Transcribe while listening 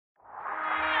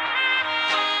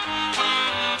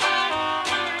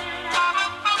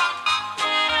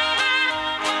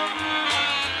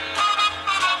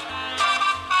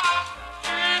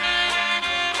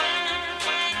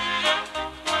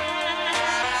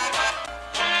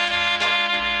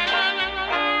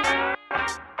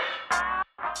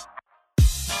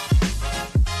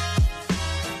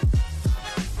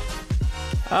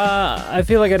I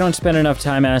feel like I don't spend enough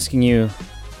time asking you,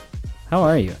 how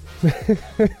are you?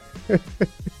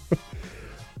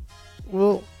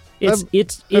 Well, it's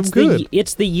good.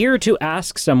 it's the year to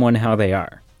ask someone how they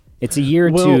are. It's a year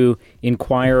to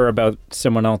inquire about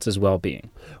someone else's well-being.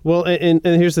 Well, and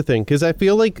here's the thing, because I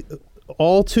feel like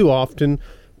all too often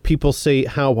people say,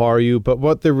 how are you? But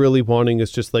what they're really wanting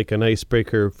is just like an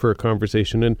icebreaker for a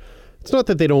conversation. And it's not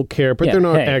that they don't care, but they're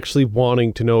not actually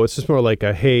wanting to know. It's just more like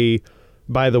a, hey,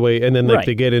 by the way, and then like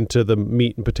they get into the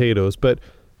meat and potatoes. But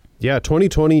yeah,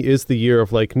 2020 is the year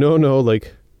of like, no,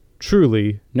 like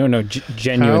truly. No,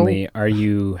 genuinely, how are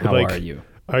you?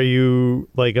 Are you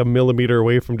like a millimeter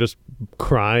away from just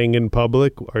crying in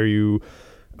public? Are you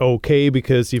okay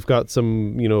because you've got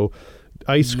some,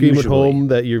 ice cream at home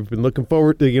that you've been looking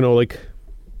forward to,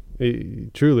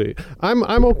 truly.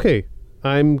 I'm okay.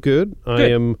 I'm good. I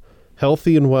am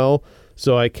healthy and well,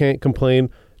 so I can't complain.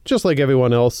 Just like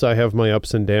everyone else, I have my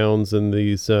ups and downs and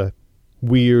these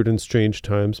weird and strange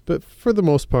times, but for the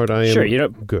most part, I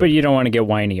am good. But you don't want to get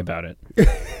whiny about it.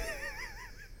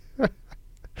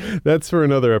 That's for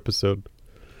another episode.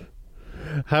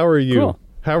 How are you? Cool.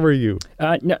 How are you?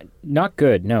 No, not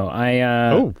good. No,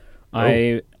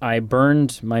 I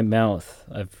burned my mouth.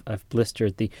 I've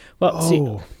blistered the.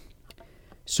 See.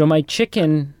 So my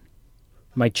chicken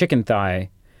thigh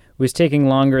was taking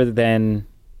longer than.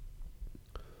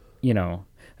 I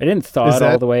didn't thaw it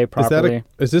all the way properly.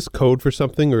 Is this code for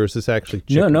something, or is this actually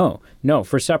chicken? No.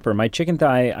 For supper, my chicken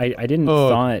thigh, I didn't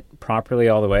thaw it properly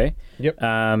all the way. Yep.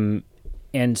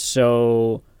 And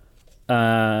so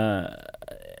it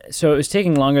was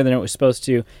taking longer than it was supposed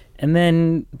to. And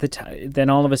then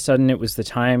then all of a sudden it was the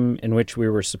time in which we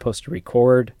were supposed to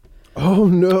record. Oh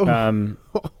no.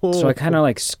 So I kind of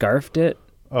like scarfed it.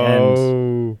 Oh.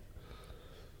 And,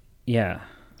 yeah.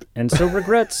 And so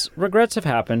regrets have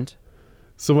happened.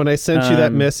 So when I sent you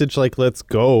that message, like, let's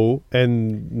go,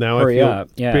 and now I feel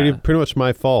pretty much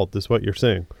my fault is what you're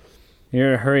saying.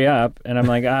 You're hurry up, and I'm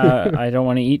like, I don't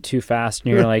want to eat too fast,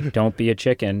 and you're like, don't be a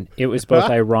chicken. It was both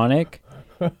ironic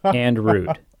and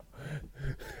rude.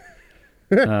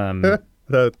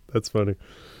 That's funny.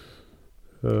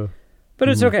 But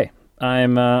it's okay.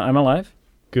 I'm alive.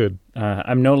 Good.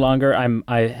 I'm no longer.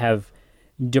 I have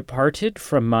departed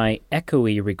from my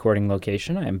echoey recording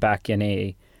location. I'm back in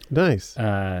a nice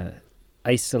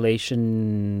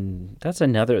isolation. That's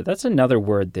another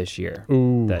word this year.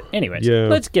 Ooh, anyways, yeah.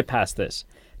 Let's get past this.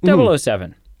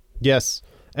 007. Yes.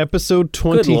 Episode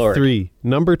 23.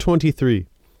 Number 23.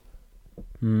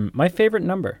 My favorite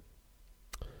number.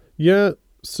 Yeah.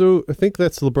 So I think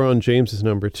that's LeBron James's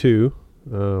number 2.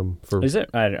 Is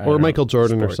it? I or Michael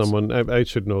Jordan sports. Or someone. I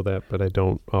should know that, but I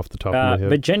don't off the top of my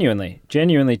head. But genuinely,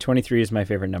 23 is my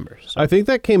favorite number. So, I think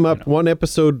that came up one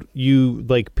episode. You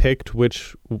like picked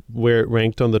where it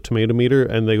ranked on the tomato meter,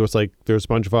 and there was like there's a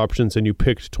bunch of options, and you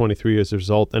picked 23 as a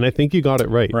result, and I think you got it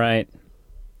right. Right.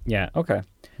 Yeah. Okay.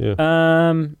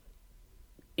 Yeah.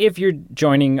 If you're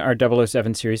joining our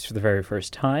 007 series for the very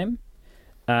first time,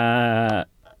 I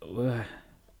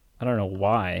don't know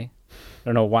why. I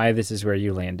don't know why this is where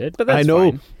you landed, but that's I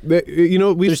know. fine. We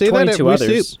There's say that.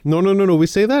 others. No. We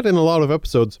say that in a lot of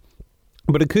episodes,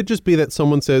 but it could just be that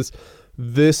someone says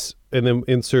this, and then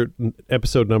insert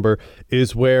episode number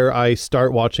is where I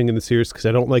start watching in the series because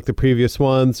I don't like the previous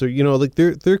ones, or like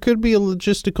there could be a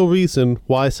logistical reason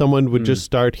why someone would just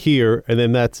start here and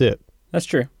then that's it. That's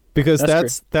true. Because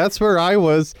that's where I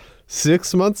was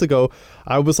 6 months ago.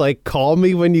 I was like, call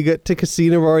me when you get to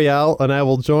Casino Royale and I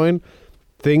will join.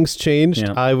 Things changed.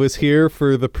 Yeah. I was here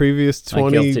for the previous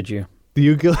 20. I guilted you.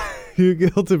 You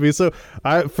guilted me. So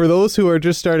for those who are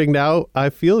just starting now,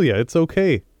 I feel you. It's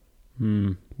okay.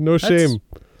 No shame.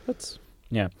 That's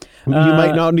yeah. You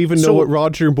might not even know what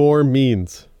Roger Moore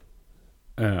means.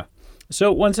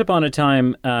 So once upon a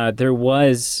time, there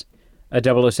was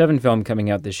a 007 film coming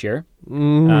out this year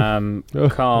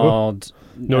called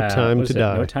No Time to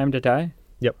Die. No Time to Die?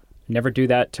 Yep. Never Do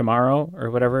That Tomorrow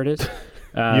or whatever it is.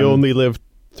 You only live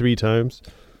 3 times.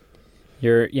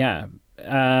 But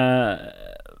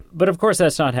of course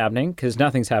that's not happening because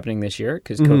nothing's happening this year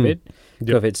because COVID.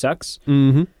 Yep. COVID sucks.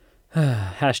 Mm-hmm.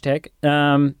 Hashtag.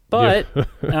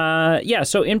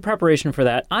 So in preparation for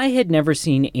that, I had never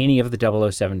seen any of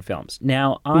the 007 films.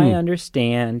 Now, I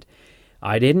understand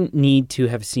I didn't need to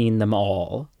have seen them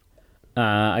all.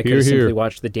 I could have simply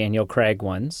watched the Daniel Craig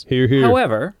ones. Here.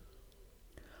 However,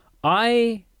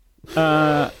 the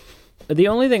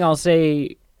only thing I'll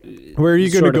say... Where are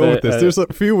you going to go with this? There's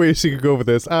a few ways you could go with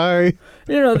this. The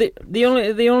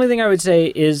only thing I would say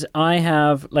is I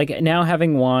have, now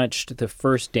having watched the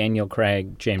first Daniel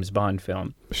Craig James Bond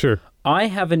film, sure, I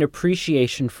have an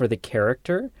appreciation for the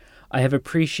character. I have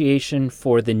appreciation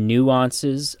for the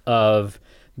nuances of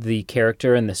the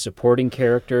character and the supporting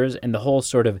characters and the whole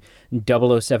sort of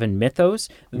 007 mythos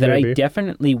that Maybe. I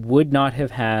definitely would not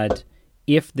have had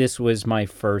if this was my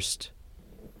first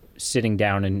sitting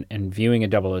down and viewing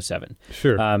a 007.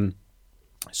 Sure.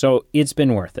 So it's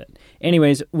been worth it.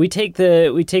 Anyways, we take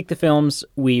the films,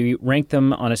 we rank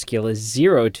them on a scale of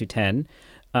 0 to 10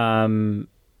 in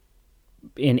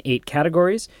 8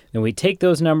 categories. Then we take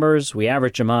those numbers, we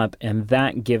average them up, and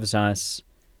that gives us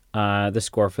the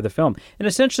score for the film. And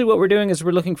essentially what we're doing is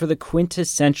we're looking for the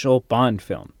quintessential Bond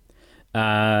film.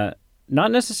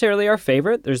 Not necessarily our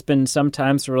favorite. There's been some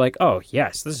times where we're like, oh,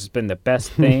 yes, this has been the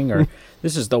best thing, or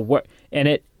this is the worst. And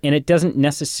it doesn't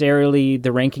necessarily,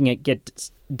 the ranking it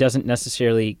gets doesn't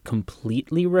necessarily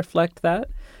completely reflect that.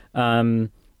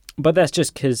 But that's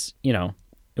just because,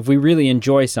 if we really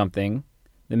enjoy something,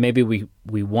 then maybe we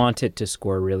want it to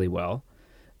score really well.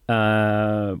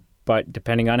 But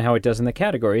depending on how it does in the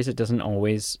categories, it doesn't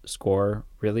always score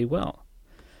really well.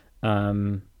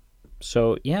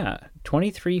 So, yeah,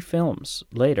 23 films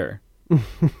later,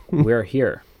 we're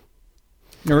here.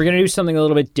 Now, we're going to do something a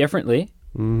little bit differently.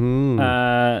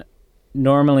 Mm-hmm.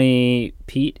 Normally,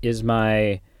 Pete is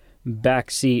my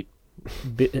backseat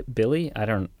Billy. I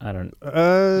don't. I don't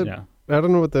know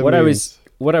what that means.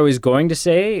 What I was going to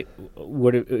say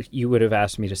you would have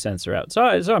asked me to censor out. So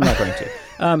I'm not going to.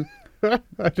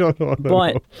 I don't know.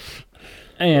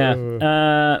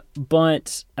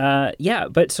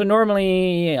 But so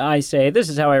normally I say this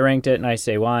is how I ranked it, and I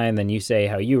say why, and then you say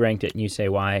how you ranked it, and you say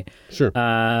why. Sure.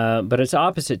 But it's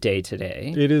opposite day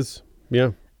today. It is.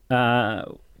 Yeah.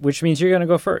 Which means you're going to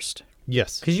go first.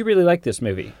 Yes. Because you really like this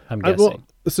movie, I'm guessing.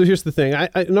 So here's the thing. I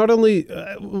not only,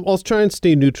 I'll try and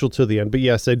stay neutral till the end, but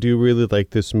yes, I do really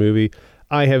like this movie.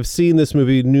 I have seen this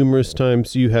movie numerous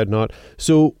times. You had not.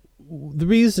 So the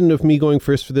reason of me going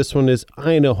first for this one is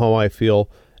I know how I feel,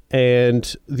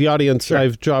 and the audience, sure.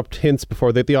 I've dropped hints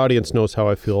before that the audience knows how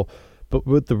I feel. But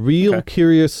with the real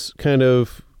curious kind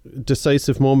of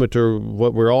decisive moment, or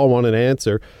what we're all wanting to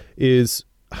answer, is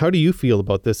how do you feel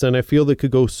about this? And I feel that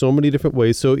could go so many different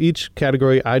ways. So each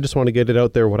category, I just want to get it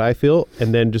out there what I feel,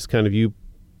 and then just kind of you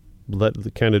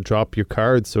drop your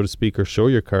cards, so to speak, or show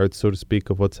your cards, so to speak,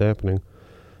 of what's happening.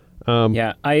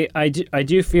 I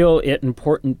do feel it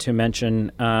important to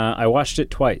mention I watched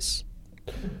it twice.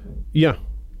 Yeah,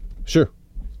 sure.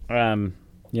 For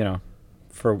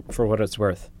what it's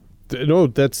worth. No,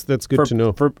 that's good to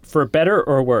know. For better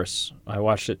or worse, I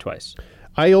watched it twice.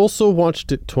 I also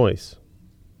watched it twice.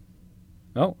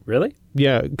 Oh, really?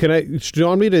 Yeah. Do you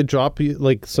want me to drop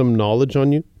you some knowledge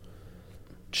on you?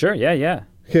 Sure. Yeah.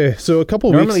 Okay. So a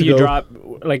couple Normally weeks ago, you drop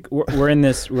we're in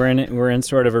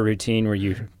sort of a routine where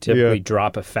you typically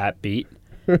drop a fat beat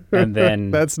and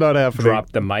then that's not happening.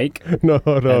 Drop the mic. No.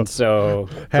 And so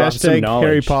drop some knowledge.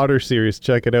 Harry Potter series.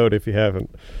 Check it out if you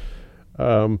haven't.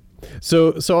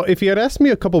 So if you had asked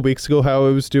me a couple weeks ago how I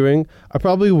was doing, I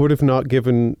probably would have not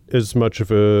given as much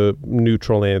of a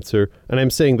neutral answer. And I'm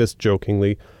saying this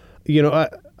jokingly.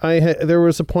 There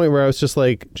was a point where I was just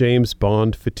like James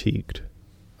Bond fatigued.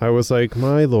 I was like,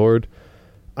 my Lord,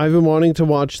 I've been wanting to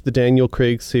watch the Daniel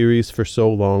Craig series for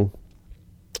so long.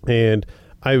 And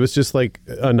I was just like,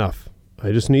 enough.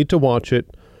 I just need to watch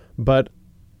it. But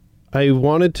I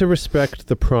wanted to respect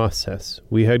the process.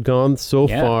 We had gone so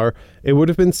far. It would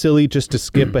have been silly just to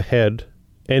skip ahead,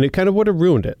 and it kind of would have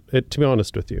ruined it, to be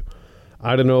honest with you.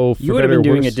 I don't know. You would have been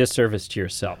doing a disservice to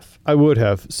yourself. I would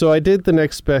have. So I did the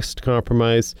next best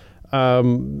compromise. I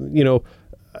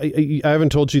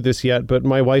haven't told you this yet, but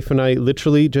my wife and I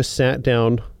literally just sat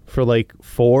down for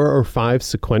 4 or 5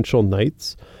 sequential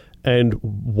nights and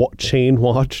chain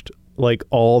watched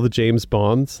all the James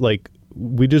Bonds.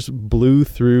 We just blew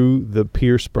through the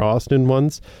Pierce Brosnan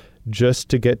ones just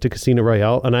to get to Casino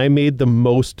Royale, and I made the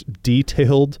most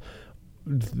detailed,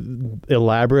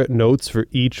 elaborate notes for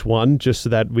each one just so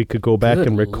that we could go back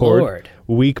and record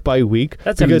week by week.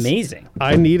 That's amazing.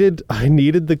 I needed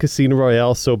the Casino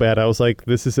Royale so bad. I was like,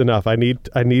 this is enough. I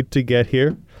need to get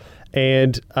here.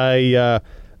 And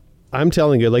I'm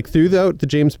telling you, throughout the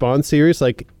James Bond series,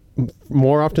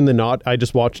 more often than not, I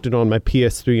just watched it on my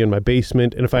PS3 in my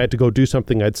basement, and if I had to go do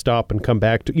something, I'd stop and come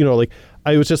back to,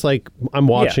 I was just like, I'm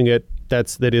watching it.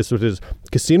 That is what it is.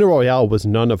 Casino Royale was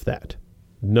none of that.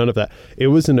 None of that. It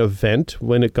was an event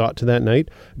when it got to that night.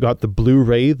 Got the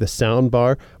Blu-ray, the sound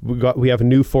bar. We have a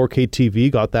new 4K TV.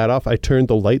 Got that off. I turned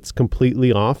the lights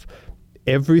completely off.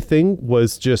 Everything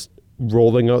was just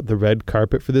rolling out the red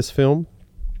carpet for this film.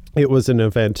 It was an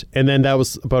event. And then that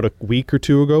was about a week or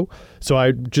two ago. So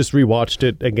I just rewatched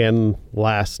it again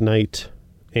last night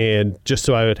and just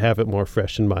so I would have it more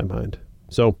fresh in my mind.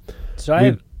 So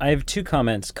I have two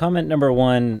comments. Comment number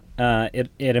one,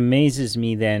 it amazes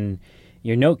me then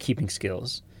your note-keeping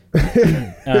skills.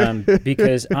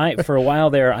 Because for a while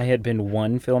there, I had been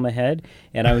one film ahead,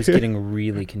 and I was getting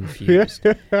really confused.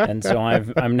 And so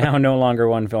I'm now no longer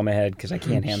one film ahead because I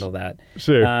can't handle that.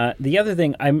 Sure. The other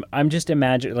thing, I'm just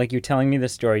imagining, like, you're telling me the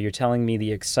story, you're telling me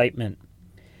the excitement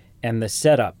and the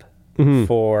setup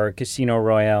for Casino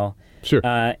Royale. Sure.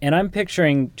 And I'm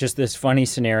picturing just this funny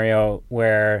scenario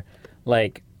where,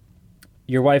 like,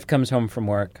 your wife comes home from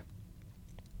work.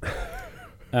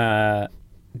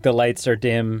 The lights are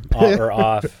dim or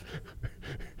off.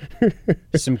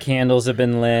 Some candles have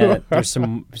been lit. There's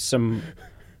some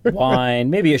wine,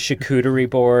 maybe a charcuterie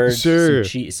board, sure.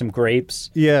 some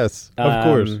grapes. Yes, of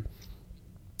course.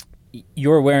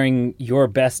 You're wearing your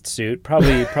best suit,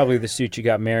 probably the suit you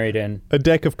got married in. A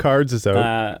deck of cards is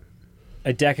out.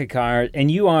 A deck of cards,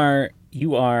 and you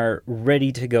are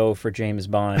ready to go for James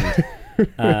Bond.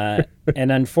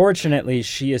 And unfortunately,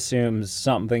 she assumes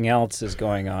something else is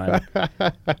going on,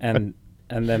 and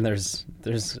then there's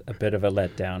a bit of a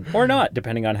letdown, or not,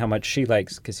 depending on how much she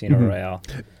likes Casino Royale.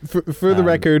 For the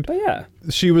record, but yeah,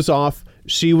 she was off.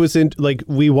 She was in, like,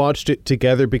 we watched it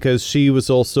together because she was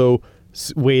also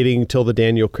waiting till the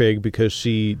Daniel Craig because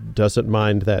she doesn't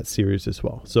mind that series as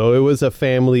well. So it was a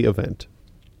family event.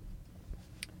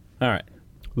 All right,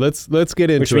 let's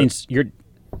get into it.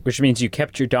 Which means you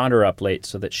kept your daughter up late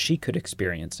so that she could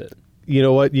experience it. You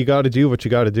know what? You got to do what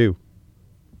you got to do.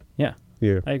 Yeah,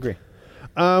 I agree.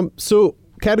 So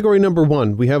category number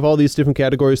 1, we have all these different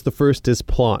categories. The first is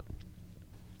plot.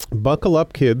 Buckle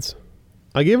up, kids.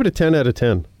 I gave it a 10 out of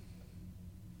 10.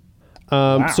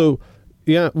 Wow. So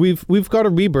yeah, we've got a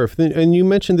rebirth, and you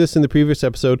mentioned this in the previous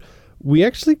episode. We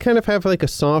actually kind of have like a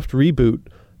soft reboot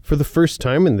for the first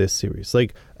time in this series,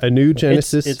 like a new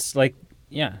Genesis. It's like,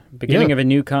 beginning of a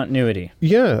new continuity.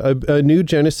 Yeah, a new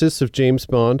Genesis of James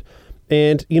Bond.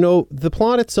 And, you know, the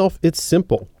plot itself, it's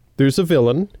simple. There's a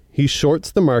villain. He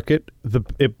shorts the market.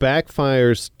 It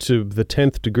backfires to the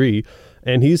 10th degree,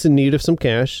 and he's in need of some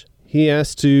cash. He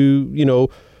has to,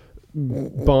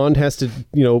 Bond has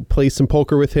to, play some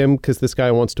poker with him because this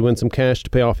guy wants to win some cash to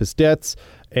pay off his debts.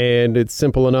 And it's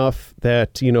simple enough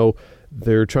that,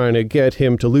 they're trying to get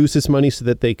him to lose his money so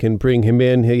that they can bring him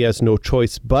in. He has no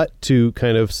choice but to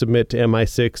kind of submit to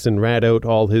MI6 and rat out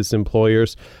all his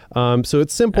employers. So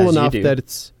it's simple enough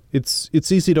that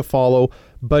it's easy to follow,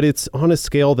 but it's on a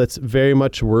scale that's very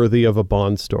much worthy of a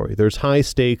Bond story. There's high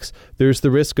stakes. There's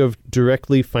the risk of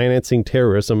directly financing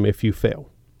terrorism if you fail,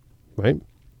 right?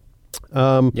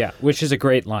 Which is a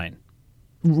great line.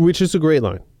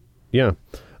 Yeah.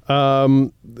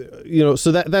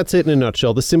 So that's it in a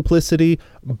nutshell. The simplicity,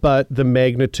 but the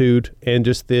magnitude and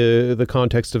just the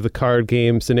context of the card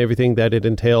games and everything that it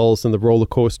entails and the roller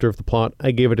coaster of the plot.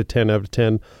 I gave it a 10 out of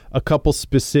 10. A couple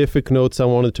specific notes I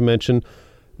wanted to mention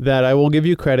that I will give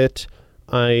you credit.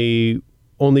 I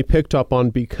only picked up on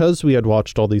because we had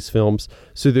watched all these films.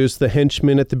 So there's the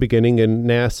henchman at the beginning in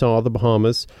Nassau, the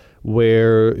Bahamas,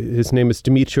 where his name is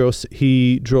Demetrios.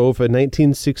 He drove a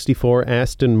 1964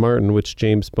 Aston Martin, which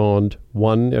James Bond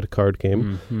won at a card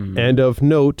game. Mm-hmm. And of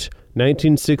note,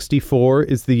 1964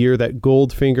 is the year that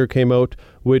Goldfinger came out,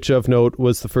 which of note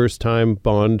was the first time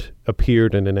Bond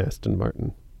appeared in an Aston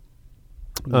Martin.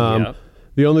 The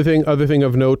other thing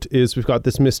of note is we've got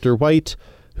this Mr. White,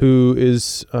 who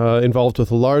is involved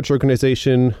with a large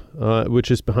organization,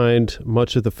 which is behind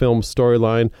much of the film's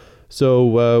storyline.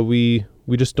 So we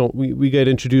get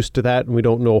introduced to that, and we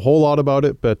don't know a whole lot about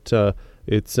it, but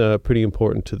it's pretty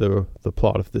important to the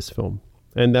plot of this film.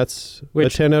 And that's a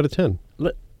 10 out of 10.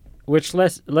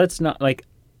 Let's not, like,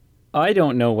 I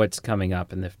don't know what's coming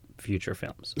up in the future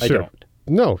films. Sure. I don't.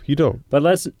 No, you don't. But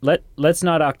let's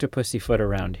not octopussyfoot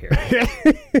around here.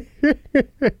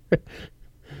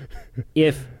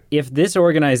 If this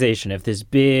organization, if this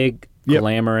big,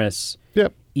 glamorous,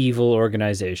 evil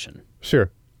organization,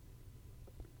 sure,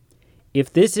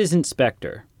 if this isn't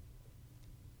Spectre,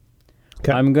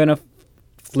 I'm gonna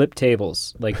flip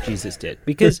tables like Jesus did,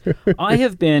 because I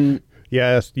have been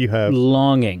you have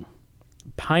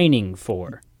pining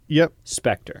for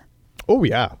Spectre. Oh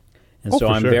yeah. And so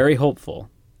I'm very hopeful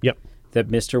Yep. that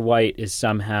Mr. White is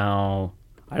somehow...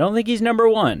 I don't think he's number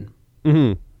one.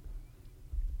 Mm-hmm.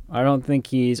 I don't think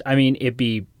he's... I mean, it'd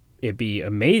be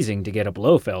amazing to get a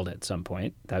Blofeld at some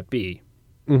point. That'd be,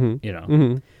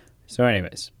 Mm-hmm. So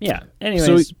anyways,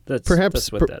 Anyways, that's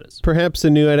what that is. Perhaps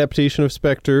a new adaptation of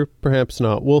Spectre, perhaps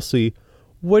not. We'll see.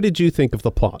 What did you think of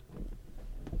the plot?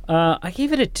 I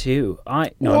gave it a 2. I'm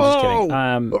just kidding.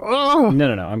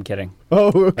 No, I'm kidding.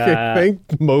 Oh, okay.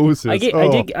 Thank Moses. I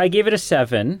gave it a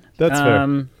 7. That's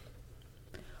fair.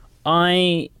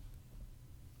 I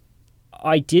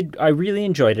really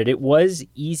enjoyed it. It was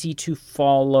easy to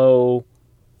follow.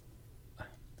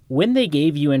 When they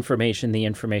gave you information, the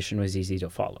information was easy to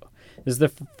follow. This is the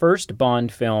first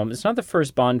Bond film. It's not the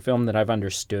first Bond film that I've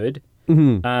understood,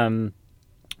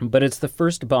 but it's the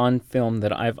first Bond film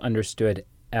that I've understood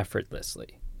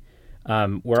effortlessly,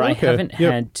 where I haven't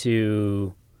had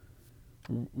to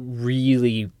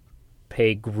really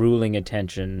pay grueling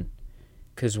attention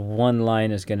because one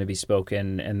line is going to be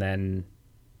spoken and then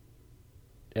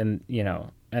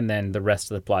the rest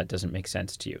of the plot doesn't make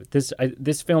sense to you.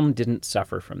 This film didn't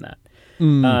suffer from that.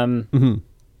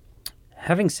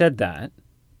 Having said that,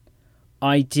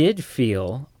 I did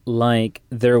feel like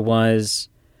there was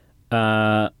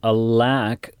a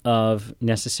lack of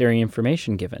necessary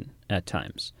information given at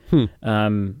times.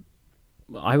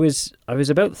 I was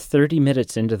about 30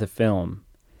 minutes into the film,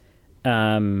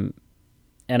 and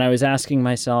I was asking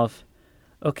myself,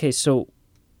 okay, so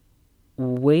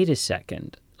wait a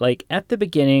second. Like at the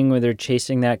beginning where they're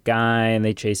chasing that guy and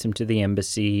they chase him to the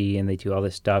embassy and they do all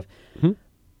this stuff,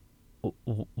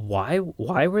 why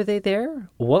were they there?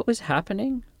 What was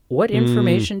happening? What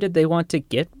information did they want to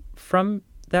get from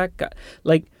that guy?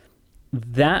 Like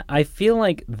that, I feel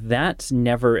like that's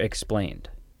never explained.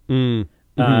 And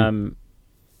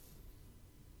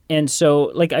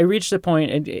so, like, I reached the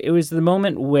point. It was the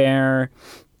moment where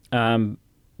the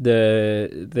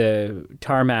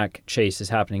tarmac chase is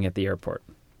happening at the airport.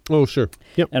 Oh, sure.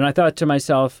 Yep. And I thought to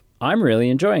myself, I'm really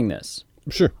enjoying this.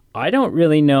 Sure. I don't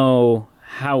really know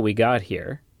how we got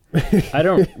here. I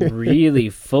don't really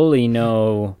fully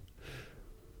know.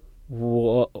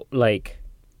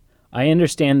 I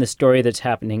understand the story that's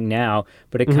happening now,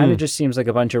 but it kind of just seems like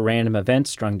a bunch of random events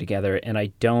strung together, and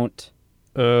I don't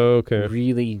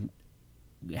really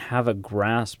have a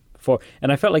grasp for.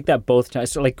 And I felt like that both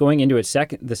times. So, like going into it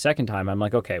the second time, I'm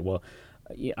like, okay, well,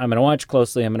 I'm going to watch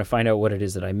closely. I'm going to find out what it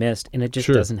is that I missed, and it just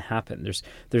doesn't happen.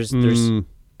 There's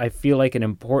I feel like an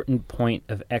important point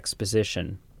of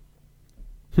exposition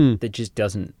that just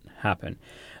doesn't happen.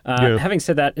 Having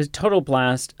said that, it's a total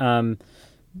blast.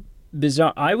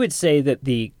 Bizarre. I would say that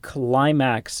the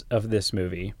climax of this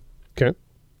movie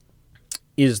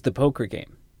is the poker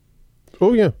game.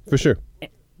 Oh yeah, for sure.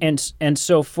 And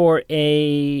so for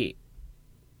a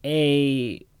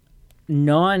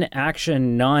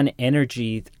non-action,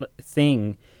 non-energy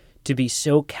thing to be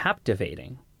so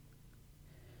captivating,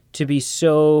 to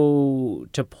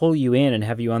pull you in and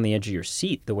have you on the edge of your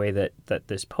seat the way that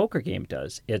this poker game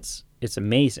does, it's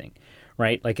amazing,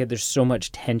 right? Like there's so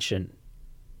much tension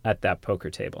at that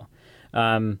poker table.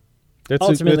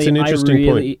 That's an interesting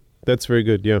point. That's very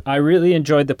good, yeah. I really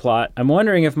enjoyed the plot. I'm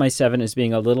wondering if my 7 is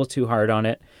being a little too hard on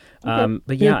it.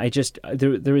 But yeah, I just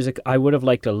I would have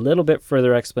liked a little bit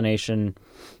further explanation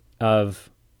of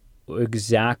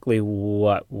exactly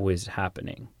what was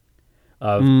happening.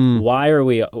 Of why are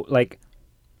we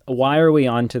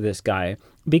onto this guy?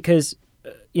 Because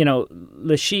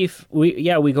Le Chiffre,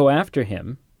 we go after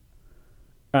him.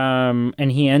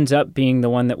 And he ends up being the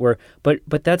one that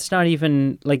but that's not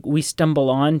even like we stumble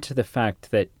on to the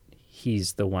fact that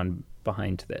he's the one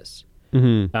behind this.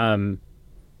 It's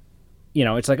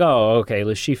like, oh, okay,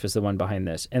 Le Chiffre is the one behind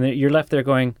this. And then you're left there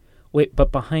going, wait,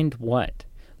 but behind what?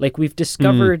 Like we've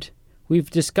discovered who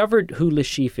Le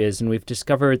Chiffre is, and we've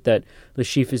discovered that Le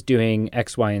Chiffre is doing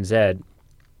X, Y, and Z.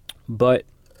 But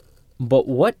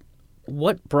what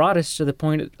brought us to the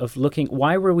point of looking,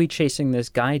 why were we chasing this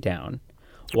guy down?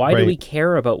 Why do we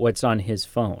care about what's on his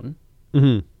phone?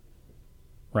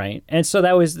 Right? And so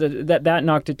that was that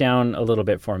knocked it down a little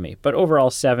bit for me. But overall,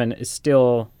 7 is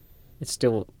still,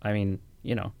 I mean,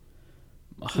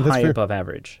 high above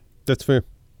average. That's fair.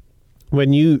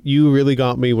 When you really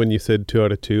got me when you said 2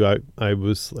 out of 2, I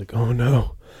was like, oh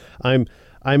no, I'm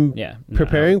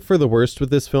preparing for the worst with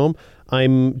this film.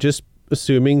 I'm just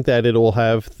assuming that it'll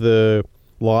have the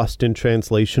Lost in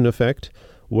Translation effect,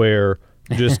 where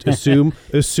just assume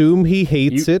he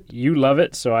hates it. You love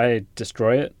it, so I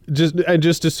destroy it. I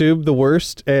just assume the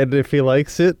worst, and if he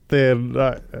likes it, then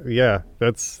All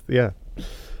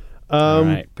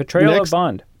right, Portrayal of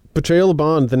Bond. Portrayal of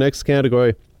Bond, the next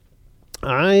category.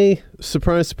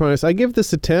 Surprise, I give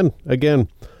this a 10 again.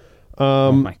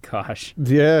 Oh my gosh.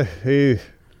 Yeah. Hey.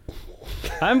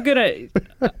 I'm gonna.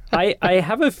 I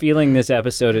have a feeling this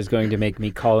episode is going to make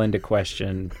me call into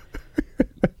question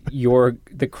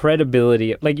the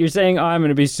credibility. Like you're saying, oh, I'm going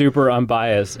to be super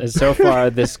unbiased. And so far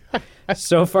this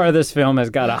film has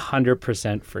got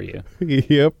 100% for you.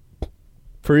 Yep.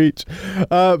 Preach.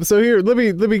 So here, let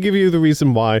me give you the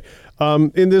reason why.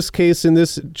 In this case, in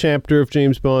this chapter of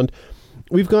James Bond,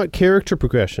 we've got character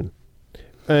progression,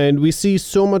 and we see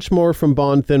so much more from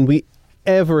Bond than we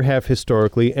ever have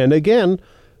historically. And again,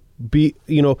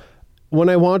 when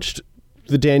I watched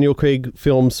the Daniel Craig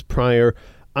films prior,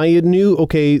 I knew,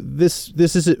 okay, this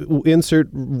is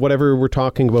insert whatever we're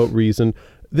talking about reason.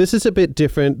 This is a bit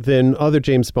different than other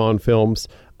James Bond films.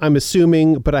 I'm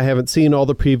assuming, but I haven't seen all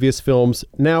the previous films.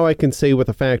 Now I can say with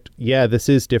a fact, yeah, this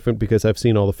is different because I've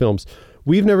seen all the films.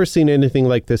 We've never seen anything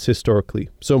like this historically.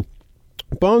 So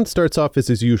Bond starts off as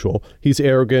his usual. He's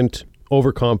arrogant,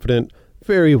 overconfident,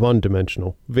 very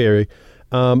one-dimensional, very.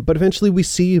 But eventually we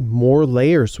see more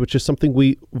layers, which is something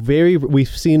we've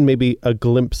seen maybe a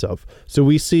glimpse of. So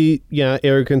we see,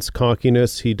 arrogance,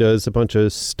 cockiness. He does a bunch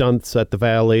of stunts at the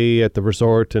valet, at the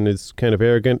resort, and is kind of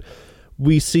arrogant.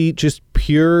 We see just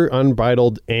pure,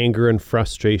 unbridled anger and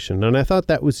frustration. And I thought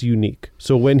that was unique.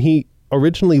 So when he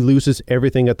originally loses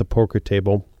everything at the poker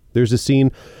table, there's a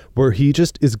scene where he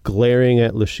just is glaring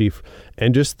at Le Chiffre,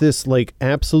 and just this like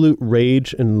absolute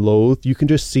rage and loathe. You can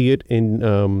just see it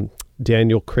in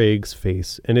Daniel Craig's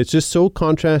face, and it's just so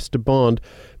contrast to Bond,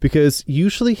 because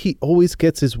usually he always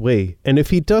gets his way, and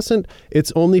if he doesn't,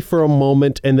 it's only for a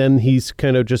moment, and then he's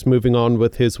kind of just moving on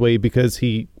with his way because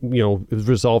he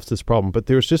resolves this problem. But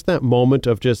there's just that moment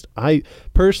of just, I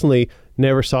personally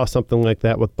never saw something like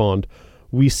that with Bond.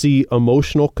 We see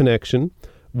emotional connection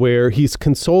where he's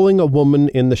consoling a woman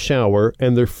in the shower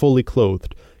and they're fully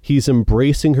clothed. He's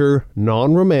embracing her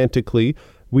non-romantically.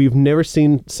 We've never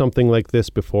seen something like this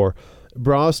before.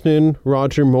 Brosnan,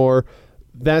 Roger Moore,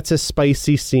 that's a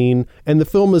spicy scene, and the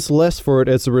film is less for it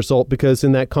as a result, because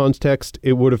in that context,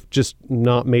 it would have just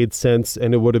not made sense,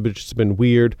 and it would have just been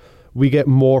weird. We get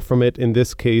more from it in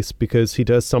this case because he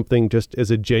does something just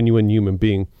as a genuine human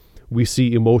being. We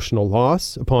see emotional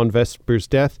loss upon Vesper's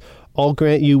death. I'll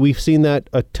grant you, we've seen that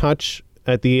a touch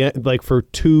at the end, like for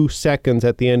 2 seconds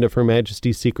at the end of Her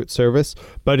Majesty's Secret Service,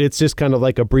 but it's just kind of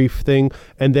like a brief thing,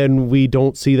 and then we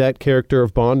don't see that character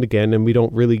of Bond again, and we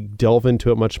don't really delve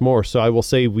into it much more. So I will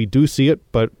say we do see it,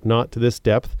 but not to this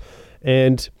depth.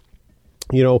 And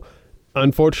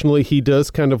unfortunately, he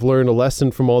does kind of learn a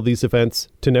lesson from all these events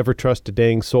to never trust a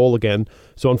dang soul again.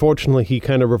 So unfortunately, he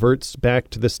kind of reverts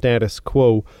back to the status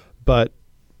quo, but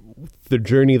the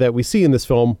journey that we see in this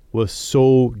film was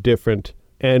so different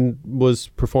and was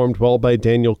performed well by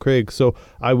Daniel Craig. So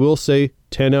I will say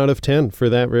 10 out of 10 for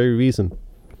that very reason.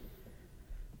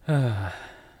 All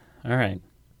right.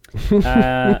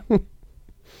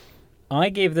 I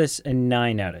gave this a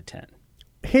 9 out of 10.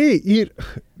 Hey,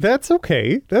 that's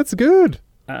okay. That's good.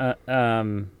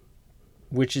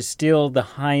 Which is still the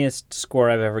highest score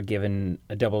I've ever given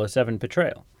a 007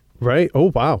 portrayal. Right?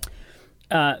 Oh, wow.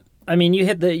 I mean, you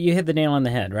hit the nail on the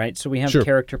head, right? So we have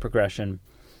character progression.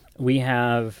 We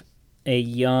have a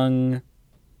young,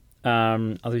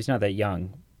 although he's not that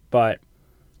young, but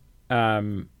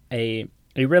a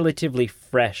relatively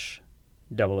fresh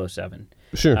 007.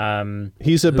 Sure.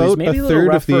 He's about a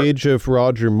third of the age of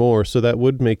Roger Moore, so that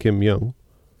would make him young.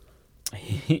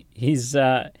 He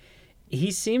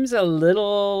seems a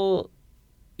little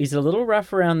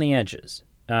rough around the edges.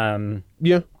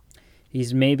 Yeah.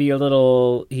 He's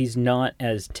not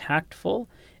as tactful,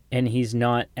 and he's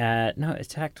not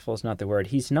tactful is not the word.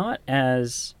 He's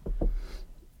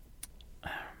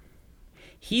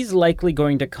likely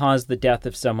going to cause the death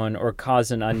of someone or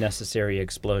cause an unnecessary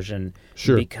explosion.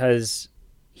 Sure. Because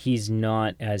he's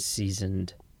not as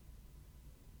seasoned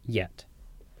yet.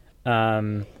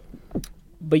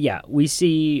 But yeah, we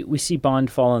see Bond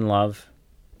fall in love,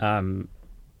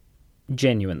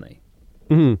 genuinely.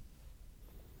 Mm-hmm.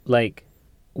 Like,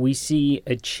 we see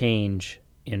a change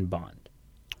in Bond.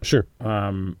 Sure.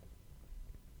 And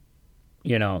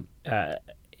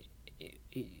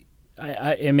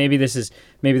maybe this is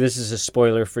a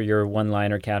spoiler for your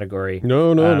one-liner category.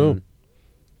 No.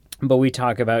 But we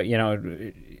talk about,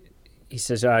 he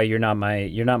says, you're not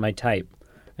my type.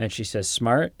 And she says,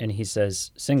 smart. And he says,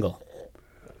 single.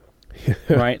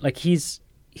 Right? Like, he is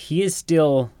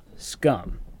still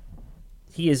scum.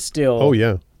 He is still. Oh,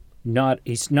 yeah.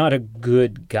 He's not a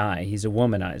good guy. He's a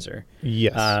womanizer.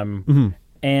 Yes.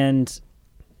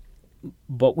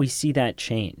 But we see that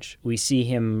change. We see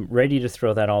him ready to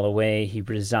throw that all away. He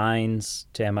resigns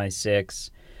to MI6.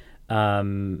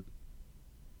 And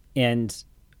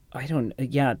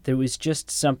there was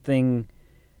just something.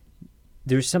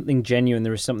 There was something genuine.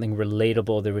 There was something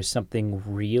relatable. There was something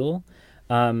real.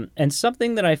 And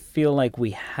something that I feel like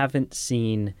we haven't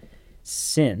seen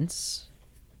since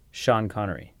Sean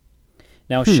Connery.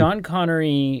 Now, Sean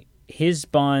Connery, his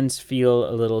Bonds feel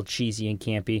a little cheesy and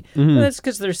campy. But that's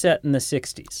because they're set in the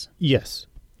 60s. Yes.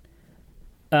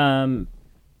 But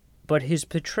his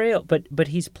portrayal, but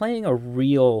he's playing a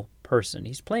real person.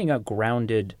 He's playing a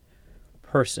grounded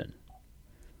person.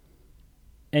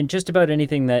 And just about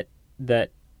anything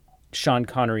that Sean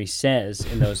Connery says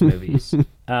in those movies,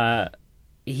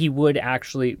 he would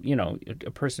actually,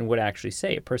 a person would actually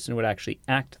say, a person would actually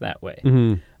act that way.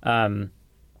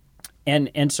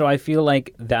 And so I feel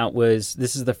like this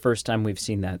is the first time we've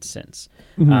seen that since.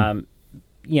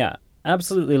 Yeah,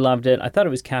 absolutely loved it. I thought it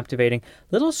was captivating.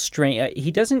 Little strange. He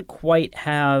doesn't quite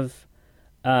have,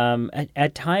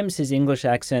 at times his English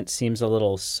accent seems a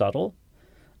little subtle.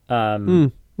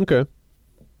 Okay.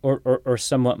 Or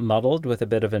somewhat muddled with a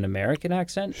bit of an American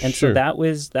accent. And Sure.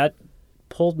 so that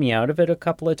pulled me out of it a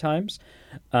couple of times.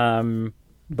 But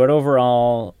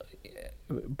overall,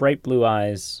 bright blue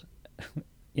eyes,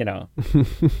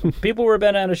 people were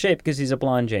bent out of shape because he's a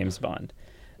blonde James Bond.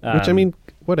 Which, I mean,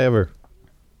 whatever.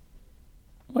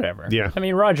 Whatever. Yeah. I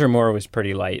mean, Roger Moore was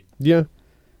pretty light. Yeah.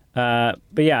 But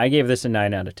yeah, I gave this a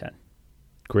 9 out of 10.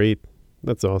 Great.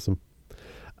 That's awesome.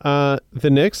 The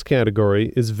next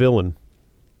category is villain.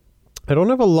 I don't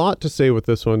have a lot to say with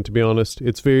this one, to be honest.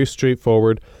 It's very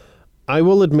straightforward. I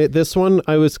will admit this one,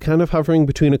 I was kind of hovering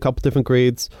between a couple different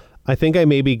grades. I think I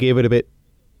maybe gave it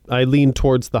I leaned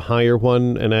towards the higher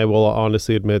one, and I will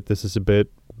honestly admit this is a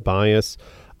bit biased.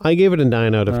 I gave it a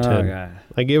 9 out of 10. Oh, God.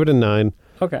 I gave it a 9.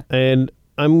 Okay. And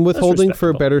I'm withholding for a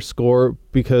respectable. better score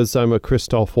because I'm a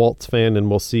Christoph Waltz fan, and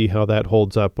we'll see how that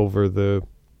holds up over the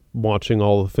watching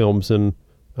all the films in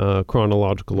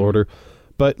chronological order.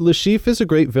 But Le Chiffre is a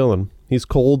great villain. He's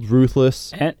cold,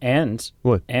 ruthless. And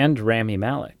What? And Rami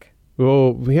Malek.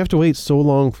 Oh, we have to wait so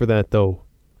long for that, though.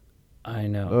 I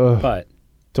know. But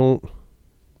Don't.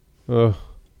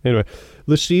 Anyway,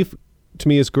 Le Chiffre to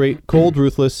me is great. Cold,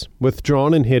 ruthless,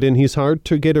 withdrawn and hidden. He's hard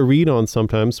to get a read on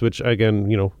sometimes, which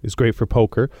again, is great for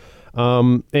poker.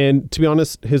 And to be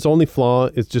honest, his only flaw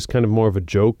is just kind of more of a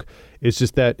joke. It's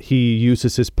just that he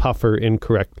uses his puffer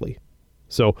incorrectly.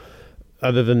 So,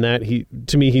 other than that,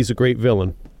 to me he's a great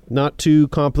villain. Not too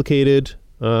complicated,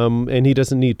 and he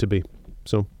doesn't need to be.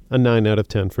 So, a 9 out of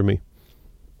 10 for me.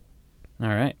 all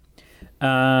right.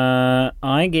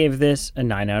 I gave this a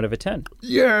 9 out of 10.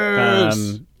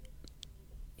 Yes.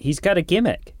 He's got a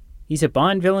gimmick. He's a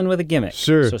Bond villain with a gimmick.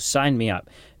 Sure. So sign me up.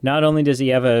 Not only does he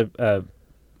have a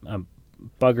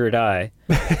buggered eye,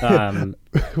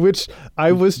 Which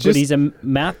I was but just he's a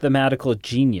mathematical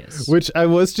genius. Which I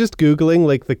was just Googling,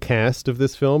 like, the cast of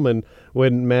this film, and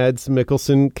when Mads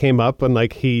Mikkelsen came up and,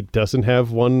 like, he doesn't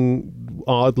have one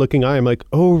odd-looking eye, I'm like,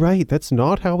 oh, right, that's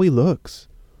not how he looks.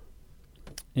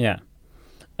 Yeah.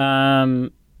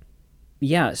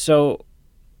 So,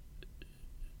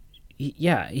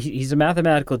 he's a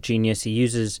mathematical genius. He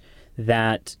uses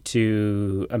that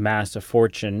to amass a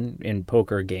fortune in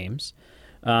poker games.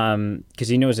 Because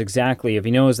he knows exactly, if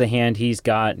he knows the hand he's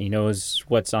got and he knows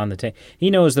what's on the table, he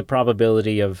knows the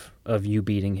probability of you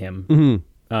beating him,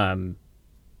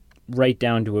 right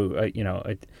down to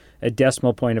a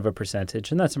decimal point of a percentage,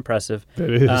 and that's impressive.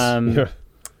 That is. Yeah.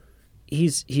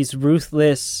 He's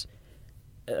ruthless.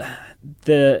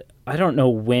 I don't know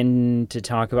when to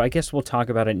talk about. I guess we'll talk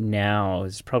about it now.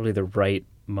 It's probably the right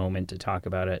moment to talk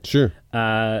about it. Sure.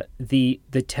 The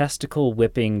testicle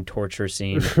whipping torture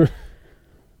scene.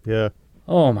 Yeah.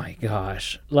 Oh my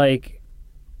gosh! Like,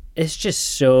 it's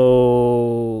just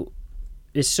so.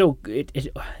 It's so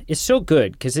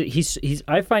good because he's.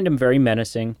 I find him very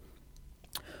menacing,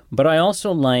 but I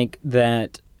also like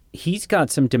that he's got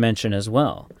some dimension as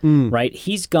well, right?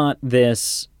 He's got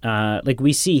this. Like,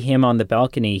 we see him on the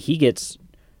balcony. He gets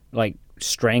like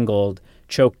strangled,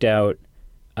 choked out,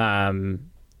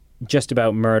 just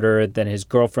about murdered. Then his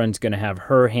girlfriend's going to have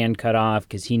her hand cut off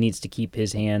because he needs to keep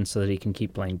his hand so that he can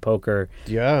keep playing poker.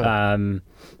 Yeah.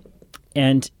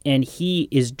 And he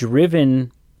is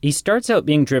driven. He starts out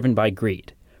being driven by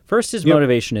greed. First, his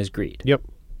motivation is greed. Yep.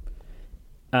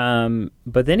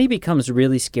 But then he becomes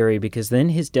really scary because then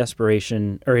his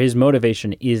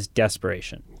motivation is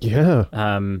desperation. Yeah.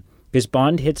 Because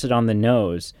Bond hits it on the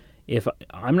nose. If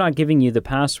I'm not giving you the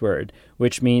password,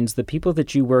 which means the people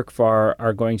that you work for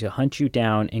are going to hunt you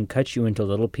down and cut you into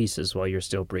little pieces while you're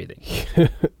still breathing.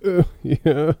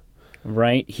 Yeah.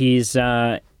 Right? He's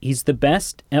the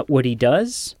best at what he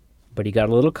does, but he got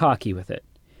a little cocky with it.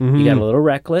 He got a little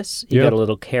reckless. He got a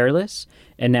little careless.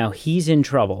 And now he's in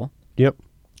trouble. Yep.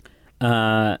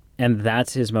 And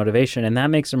that's his motivation. And that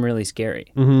makes him really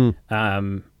scary. And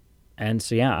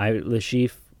so, Le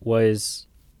Chiffre was...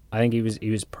 I think he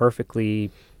was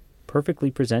perfectly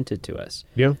presented to us.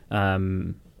 Yeah.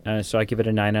 So I give it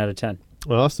a 9 out of 10.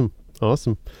 Awesome.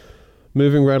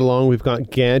 Moving right along, we've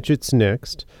got gadgets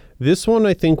next. This one,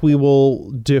 I think we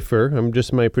will differ.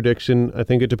 Just my prediction. I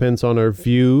think it depends on our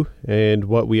view and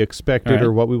what we expected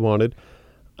or what we wanted.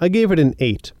 I gave it an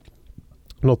 8.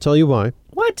 And I'll tell you why.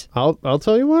 What? I'll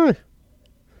tell you why.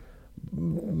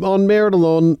 On merit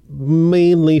alone,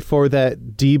 mainly for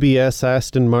that DBS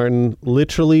Aston Martin,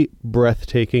 literally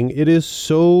breathtaking. It is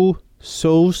so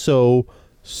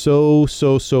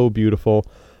beautiful.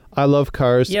 I love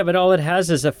cars. Yeah, but all it has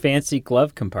is a fancy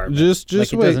glove compartment. Just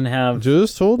like wait. It doesn't have.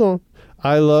 Just hold on.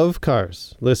 I love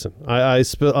cars. Listen, I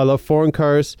love foreign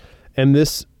cars, and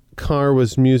this car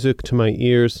was music to my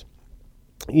ears.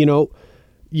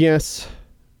 Yes,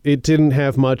 it didn't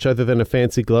have much other than a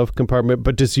fancy glove compartment,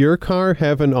 but does your car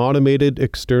have an automated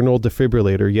external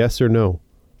defibrillator, yes or no?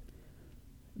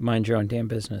 Mind your own damn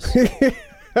business.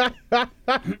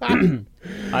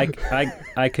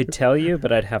 I could tell you,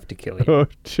 but I'd have to kill you. Oh,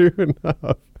 true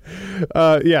enough.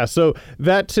 So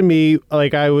that to me,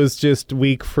 like, I was just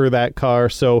weak for that car,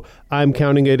 so I'm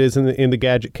counting it as in the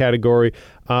gadget category.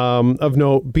 Of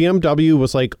note, BMW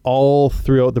was like all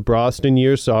throughout the Brosnan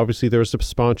years, so obviously there was a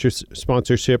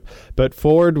sponsorship, but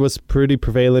Ford was pretty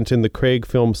prevalent in the Craig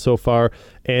films so far.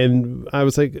 And I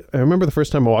was like, I remember the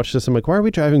first time I watched this, I'm like, why are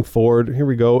we driving Ford? Here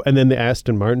we go. And then the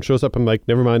Aston Martin shows up. I'm like,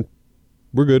 never mind,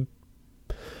 we're good.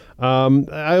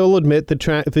 I will admit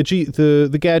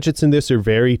the gadgets in this are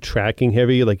very tracking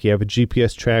heavy. Like, you have a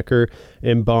GPS tracker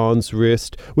in Bond's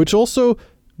wrist, which also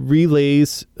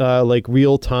relays like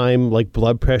real time like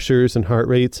blood pressures and heart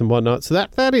rates and whatnot. So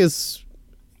that is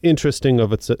interesting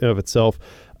of itself.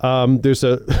 There's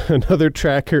another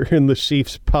tracker in the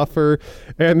Chief's puffer,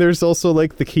 and there's also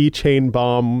like the keychain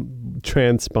bomb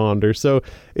transponder. So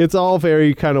it's all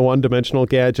very kind of one-dimensional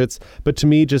gadgets, but to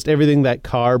me, just everything that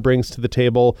car brings to the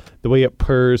table, the way it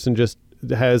purrs and just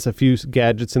has a few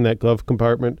gadgets in that glove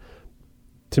compartment,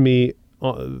 to me,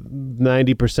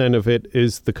 90% of it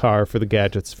is the car for the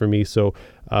gadgets for me. So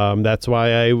that's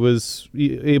why I was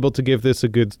able to give this a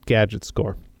good gadget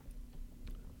score.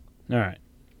 All right.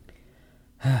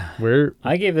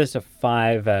 I gave this a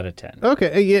 5 out of 10.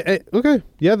 Okay. Okay.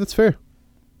 Yeah, that's fair.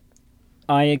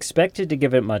 I expected to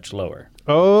give it much lower.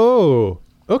 Oh,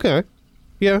 okay.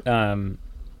 Yeah.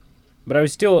 But I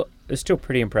was still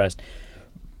pretty impressed.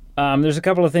 There's a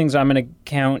couple of things I'm going to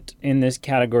count in this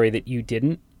category that you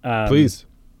didn't. Please.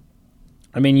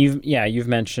 I mean, you've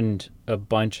mentioned a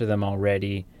bunch of them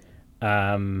already.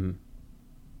 We've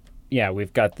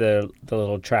got the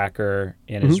little tracker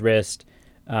in his wrist,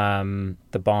 the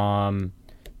bomb,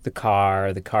 the car.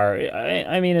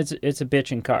 I mean, it's a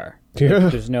bitchin' car. Yeah.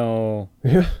 There's no,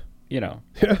 there's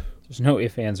no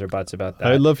ifs, ands, or buts about that.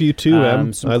 I love you too,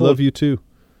 Em. I love you too.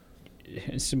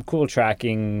 Some cool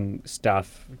tracking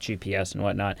stuff, GPS and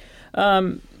whatnot.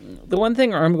 The one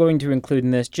thing I'm going to include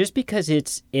in this, just because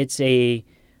it's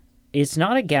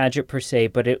not a gadget per se,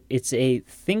 but it's a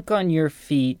think on your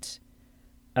feet,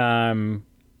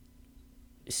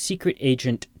 secret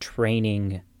agent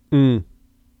training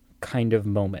kind of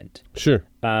moment. Sure.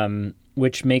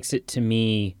 Which makes it to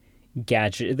me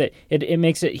gadget that it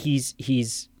makes it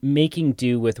he's making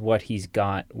do with what he's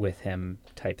got with him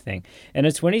type thing. And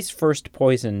it's when he's first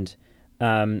poisoned,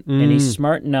 and he's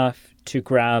smart enough to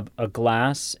grab a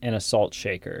glass and a salt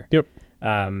shaker. Yep.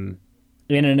 In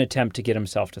an attempt to get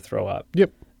himself to throw up.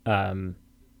 Yep. And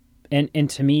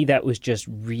to me that was just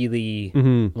really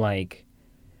like,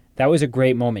 that was a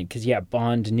great moment because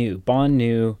Bond knew,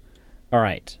 all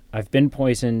right, I've been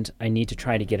poisoned, I need to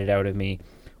try to get it out of me,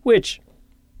 which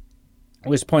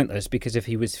was pointless because if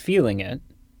he was feeling it,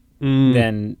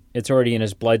 then it's already in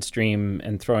his bloodstream,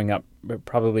 and throwing up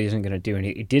probably isn't going to do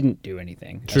anything. It didn't do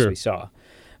anything, as we saw.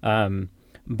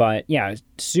 But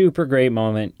super great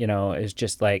moment. It's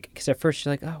just like, because at first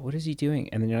you're like, oh, what is he doing?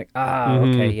 And then you're like,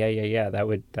 okay, yeah.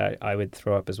 That I would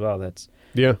throw up as well. That's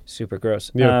super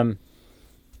gross. And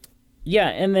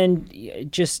then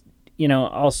just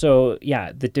also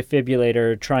the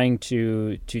defibrillator, trying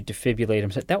to defibrillate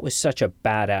himself. That was such a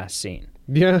badass scene.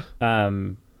 Yeah.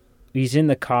 He's in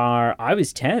the car. I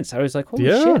was tense. I was like, holy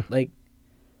shit. Like,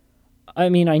 I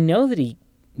mean, I know that he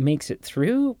makes it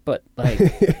through, but like,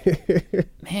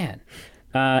 man.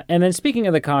 And then speaking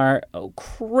of the car,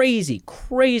 crazy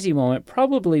moment.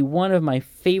 Probably one of my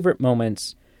favorite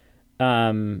moments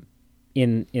in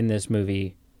this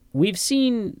movie. We've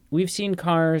seen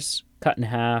cars cut in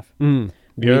half.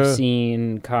 We've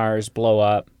seen cars blow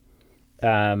up.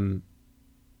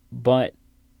 But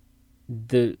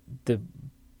the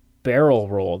barrel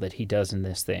roll that he does in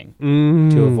this thing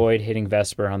to avoid hitting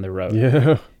Vesper on the road.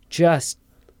 Yeah. Just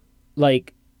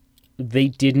like, they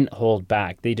didn't hold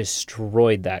back. They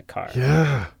destroyed that car.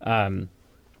 Yeah.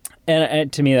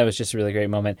 And to me, that was just a really great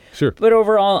moment. Sure. But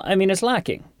overall, I mean, it's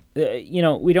lacking.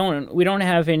 We don't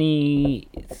have any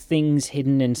things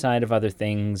hidden inside of other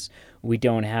things. We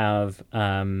don't have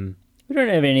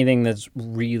anything that's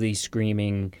really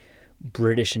screaming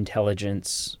British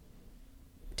intelligence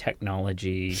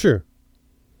technology. Sure.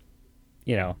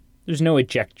 There's no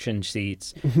ejection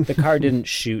seats. The car didn't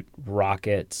shoot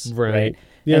rockets. Right.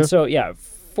 Yeah. And so,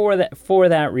 for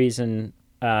that reason,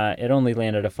 it only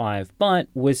landed a 5, but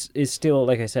is still,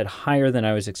 like I said, higher than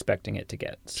I was expecting it to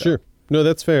get. So. Sure. No,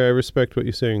 that's fair. I respect what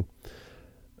you're saying.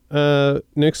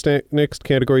 Next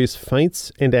category is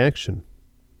fights and action.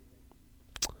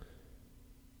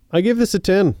 I give this a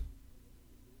 10.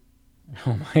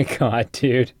 Oh my God,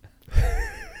 dude.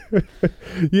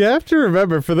 You have to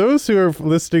remember, for those who are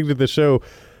listening to the show,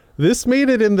 this made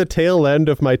it in the tail end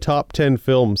of my top 10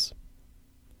 films.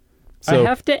 So, I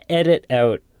have to edit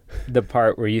out the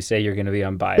part where you say you're going to be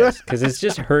unbiased because it's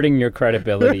just hurting your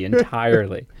credibility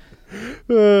entirely.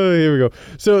 Here we go.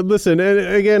 So listen, and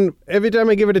again, every time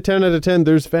I give it a 10 out of 10,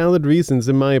 there's valid reasons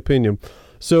in my opinion.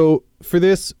 So for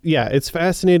this, it's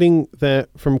fascinating that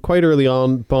from quite early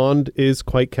on, Bond is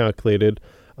quite calculated.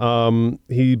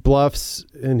 He bluffs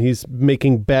and he's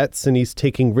making bets and he's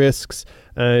taking risks.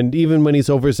 And even when he's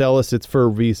overzealous, it's for a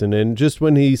reason. And just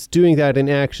when he's doing that in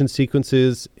action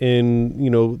sequences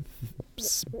in,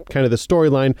 kind of the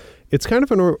storyline, it's kind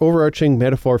of an overarching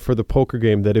metaphor for the poker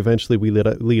game that eventually we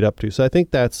lead up to. So I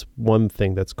think that's one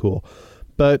thing that's cool.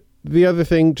 But the other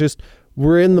thing, this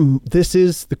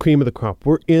is the cream of the crop.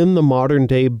 We're in the modern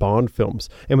day Bond films.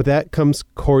 And with that comes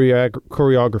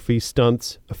choreography,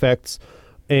 stunts, effects.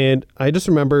 And I just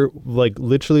remember,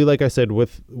 literally, like I said,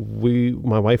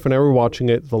 my wife and I were watching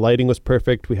it. The lighting was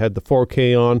perfect. We had the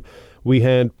 4K on. We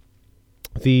had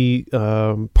the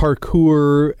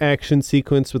parkour action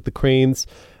sequence with the cranes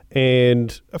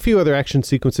and a few other action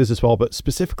sequences as well. But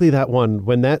specifically that one,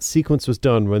 when that sequence was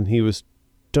done, when he was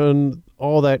done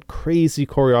all that crazy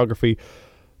choreography,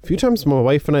 a few times my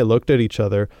wife and I looked at each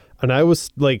other and I was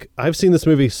like, I've seen this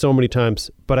movie so many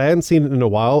times, but I hadn't seen it in a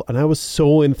while. And I was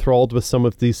so enthralled with some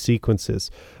of these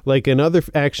sequences. Like in other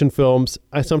action films,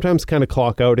 I sometimes kind of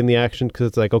clock out in the action because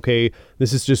it's like, okay,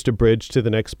 this is just a bridge to the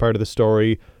next part of the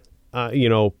story.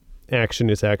 Action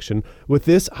is action. With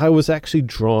this, I was actually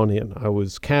drawn in. I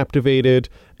was captivated.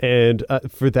 And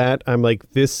for that, I'm like,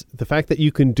 the fact that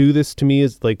you can do this to me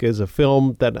is like, as a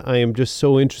film that I am just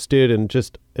so interested and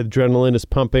just adrenaline is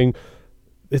pumping.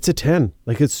 It's a 10.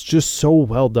 Like, it's just so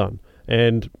well done.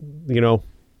 And,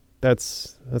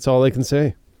 that's all I can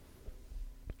say.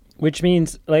 Which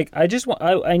means, like, I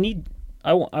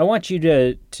want you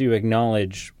to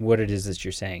acknowledge what it is that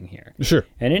you're saying here. Sure.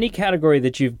 And any category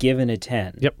that you've given a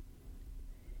 10. Yep.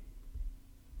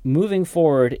 Moving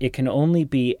forward, it can only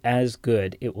be as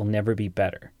good. It will never be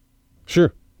better.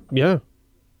 Sure. Yeah.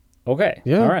 Okay.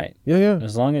 Yeah. All right. Yeah.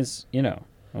 As long as,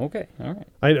 okay. All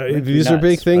right. These are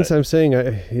big things. I'm saying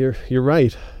you're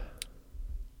right.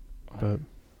 But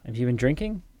have you been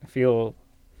drinking? I feel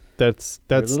that's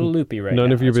a little loopy right now.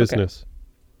 None of your business.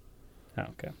 Okay.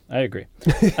 Oh, okay. I agree.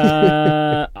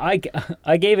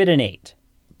 I gave it an 8.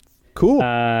 Cool.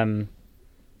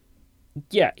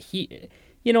 Yeah,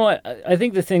 you know what? I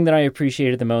think the thing that I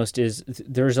appreciated the most is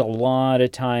there's a lot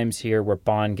of times here where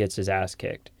Bond gets his ass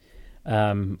kicked.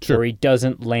 Sure. Or he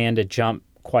doesn't land a jump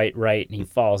quite right and he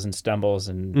falls and stumbles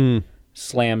and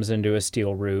slams into a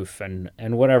steel roof and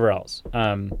whatever else.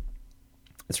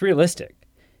 It's realistic.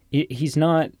 He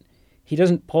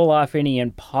doesn't pull off any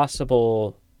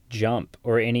impossible jump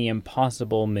or any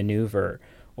impossible maneuver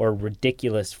or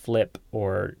ridiculous flip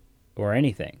or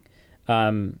anything.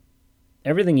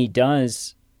 Everything he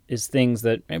does is things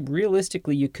that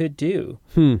realistically you could do.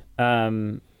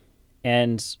 And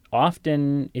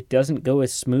often it doesn't go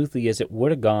as smoothly as it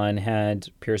would have gone had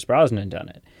Pierce Brosnan done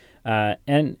it.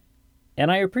 And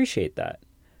I appreciate that.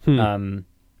 It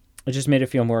just made it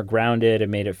feel more grounded. It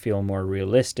made it feel more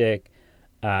realistic.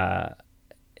 And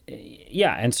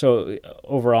so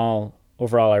overall,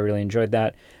 I really enjoyed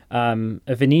that. A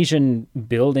Venetian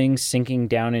building sinking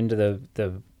down into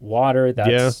the water.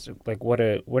 That's like what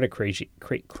a crazy.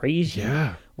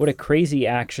 Yeah. What a crazy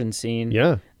action scene.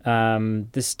 Yeah.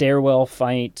 The stairwell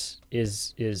fight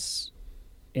is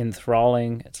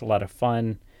enthralling. It's a lot of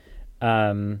fun.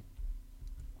 And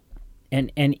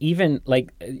even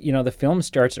like, the film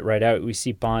starts it right out. We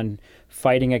see Bond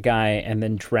fighting a guy and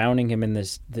then drowning him in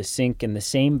the sink in the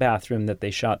same bathroom that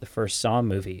they shot the first Saw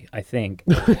movie, I think.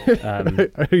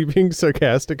 Are you being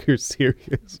sarcastic or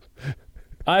serious?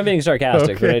 I'm being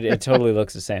sarcastic, but it totally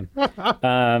looks the same.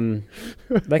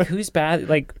 Like, who's bad?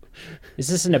 Like, is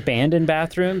this an abandoned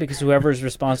bathroom? Because whoever's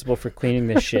responsible for cleaning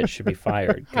this shit should be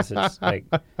fired. Because it's like,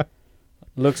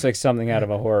 looks like something out of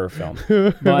a horror film.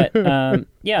 But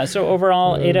yeah, so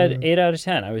overall, 8 out of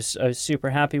 10. I was super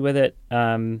happy with it.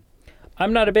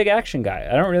 I'm not a big action guy.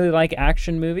 I don't really like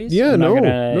action movies. Yeah,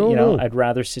 no. I'd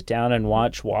rather sit down and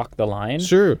watch Walk the Line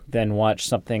than watch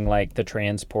something like The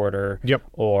Transporter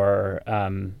or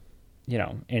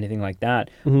anything like that.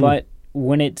 Mm-hmm. But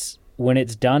when it's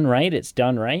done right, it's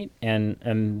done right,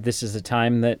 and this is a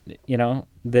time that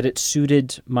that it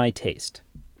suited my taste.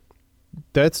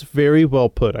 That's very well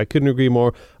put. I couldn't agree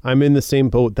more. I'm in the same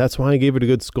boat. That's why I gave it a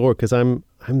good score, because I'm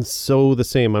so the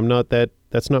same. I'm not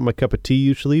that's not my cup of tea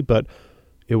usually, but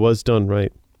it was done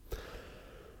right.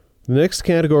 The next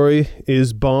category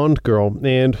is Bond Girl,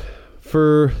 and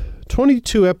for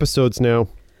 22 episodes now,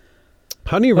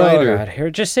 Honey Rider. Oh God, here,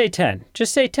 just say 10.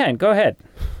 Just say 10. Go ahead.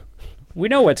 We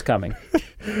know what's coming.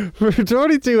 For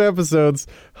 22 episodes,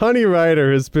 Honey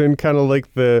Rider has been kind of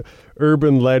like the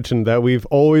urban legend that we've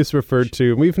always referred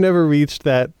to. We've never reached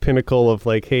that pinnacle of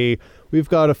like, hey, we've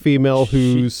got a female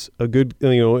who's a good,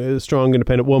 a strong,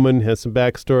 independent woman, has some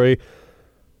backstory.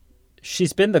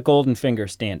 She's been the golden finger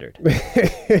standard.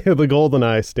 The golden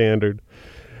eye standard.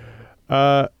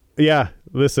 Yeah,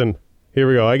 listen, here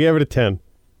we go. I gave it a 10.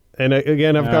 And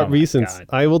again, I've got reasons. God.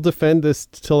 I will defend this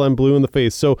till I'm blue in the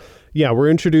face. So, yeah, we're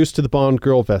introduced to the Bond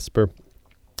girl, Vesper,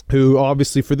 who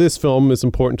obviously for this film is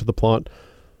important to the plot.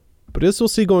 But as we'll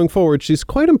see going forward, she's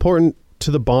quite important to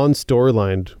the Bond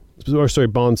storyline.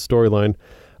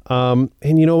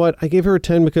 And you know what? I gave her a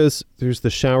 10 because there's the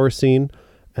shower scene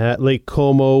at Lake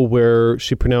Como where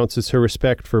she pronounces her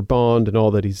respect for Bond and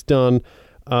all that he's done.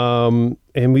 And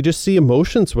we just see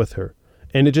emotions with her.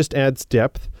 And it just adds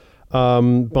depth.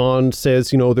 Bond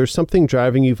says, there's something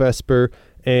driving you, Vesper,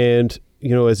 and,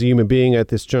 as a human being at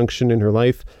this junction in her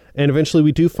life. And eventually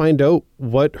we do find out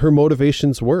what her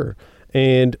motivations were.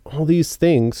 And all these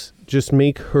things just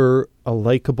make her a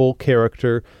likable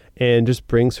character and just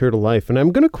brings her to life. And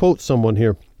I'm going to quote someone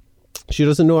here. She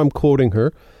doesn't know I'm quoting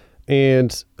her.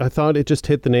 And I thought it just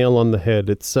hit the nail on the head.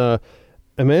 It's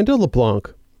Amanda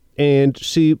LeBlanc. And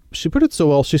she put it so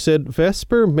well. She said,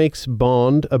 Vesper makes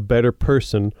Bond a better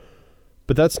person,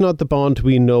 but that's not the Bond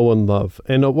we know and love.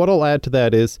 And what I'll add to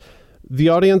that is the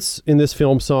audience in this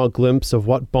film saw a glimpse of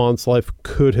what Bond's life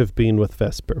could have been with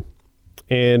Vesper.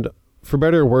 And for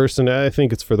better or worse, and I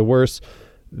think it's for the worse,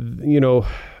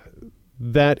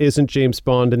 that isn't James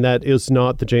Bond, and that is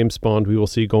not the James Bond we will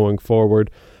see going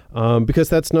forward, because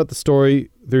that's not the story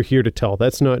they're here to tell.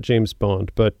 That's not James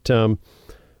Bond. But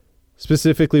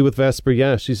specifically with Vesper,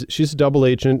 yeah, she's a double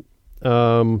agent,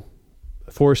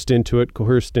 forced into it,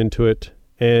 coerced into it,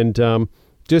 and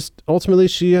just ultimately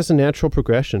she has a natural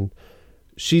progression.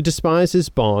 She despises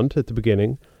Bond at the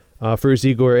beginning for his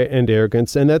ego and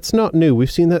arrogance, and that's not new. We've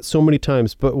seen that so many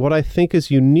times, but what I think is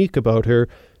unique about her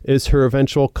is her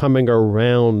eventual coming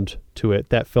around to it.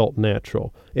 That felt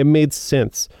natural. It made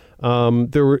sense.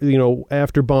 There were,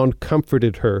 after Bond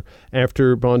comforted her,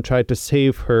 after Bond tried to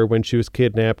save her when she was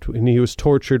kidnapped and he was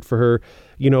tortured for her,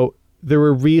 there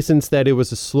were reasons that it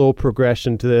was a slow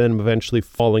progression to them eventually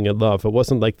falling in love. It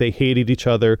wasn't like they hated each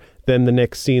other, then the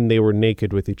next scene they were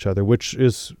naked with each other, which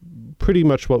is pretty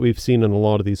much what we've seen in a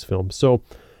lot of these films. So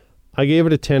I gave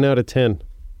it a 10 out of 10,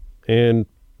 and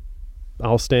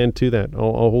I'll stand to that.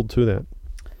 I'll hold to that.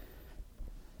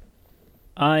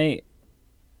 I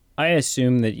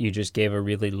assume that you just gave a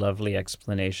really lovely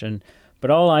explanation,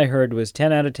 but all I heard was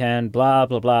 10 out of 10, blah,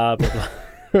 blah, blah, blah,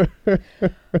 blah.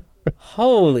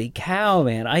 Holy cow,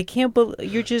 man. I can't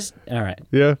believe you're just... All right.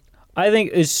 Yeah. I think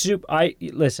it's super...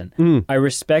 Listen, I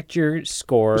respect your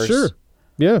scores. Sure.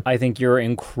 Yeah. I think you're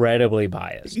incredibly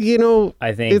biased.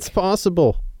 I think... It's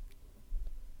possible.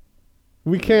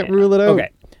 We can't rule it out.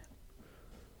 Okay.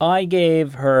 I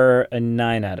gave her a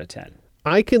 9 out of 10.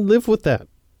 I can live with that.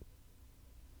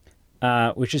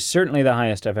 Which is certainly the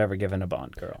highest I've ever given a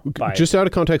Bond girl. Just out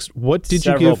of context, what did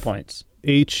you give several points.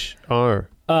 HR?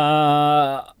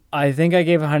 I think I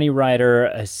gave Honey Rider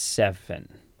a 7.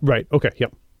 Right. Okay.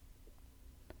 Yep.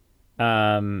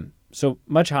 So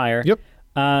much higher. Yep.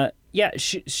 Yeah.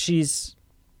 She's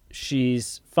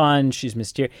fun. She's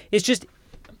mysterious.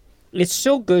 It's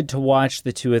so good to watch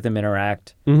the two of them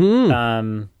interact.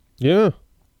 Mm-hmm. Yeah.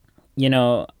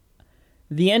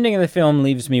 The ending of the film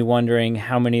leaves me wondering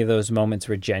how many of those moments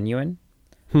were genuine.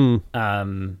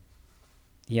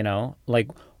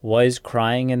 Was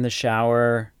crying in the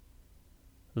shower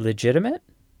legitimate?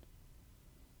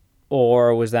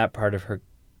 Or was that part of her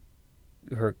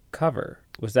cover?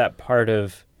 Was that part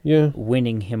of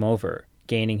winning him over,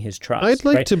 gaining his trust. I'd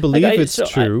like to believe it's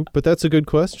true, but that's a good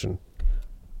question.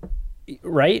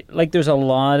 Right? Like, there's a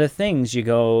lot of things you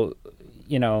go,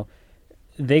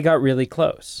 they got really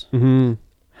close. Mm-hmm.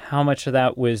 How much of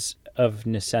that was of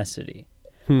necessity?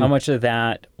 How much of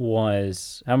that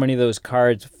was, how many of those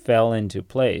cards fell into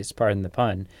place, pardon the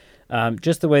pun,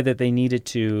 just the way that they needed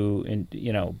to,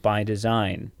 by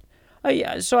design.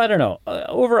 So I don't know.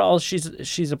 Overall,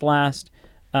 she's a blast.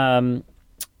 I've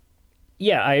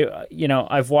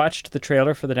watched the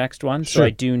trailer for the next one, so I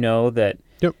do know that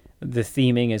the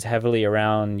theming is heavily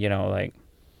around, like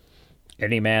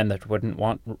any man that wouldn't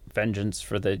want vengeance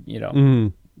for the,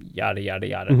 yada yada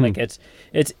yada. Like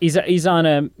he's on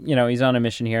a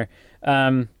mission here.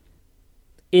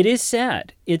 It is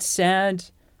sad. It's sad.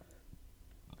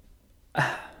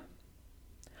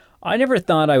 I never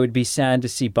thought I would be sad to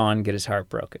see Bond get his heart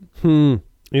broken.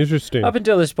 Interesting. Up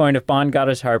until this point, if Bond got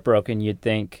his heart broken, you'd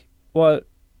think, well,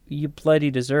 you bloody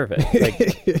deserve it.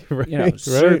 Like,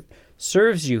 right.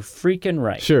 Serves you freaking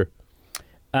right. Sure.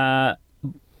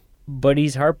 But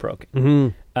he's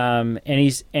heartbroken. And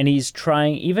he's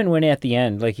trying, even when at the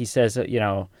end, like he says,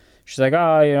 she's like,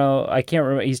 I can't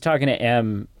remember. He's talking to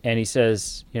M, and he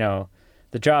says,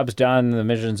 the job's done, the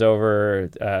mission's over,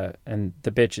 and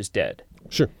the bitch is dead.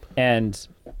 Sure.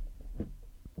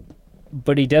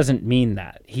 But he doesn't mean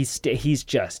that. He's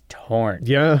just torn.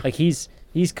 Yeah. Like he's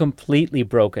completely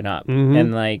broken up,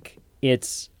 and like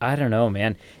it's, I don't know,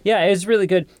 man. Yeah, it's really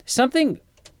good. Something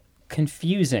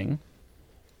confusing.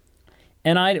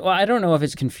 And I don't know if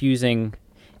it's confusing.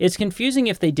 It's confusing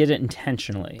if they did it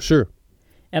intentionally. Sure.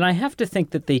 And I have to think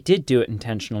that they did do it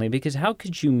intentionally, because how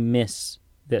could you miss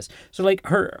this? So like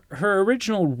her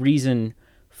original reason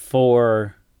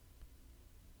for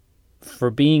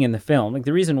being in the film, like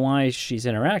the reason why she's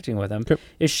interacting with him,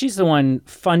 is she's the one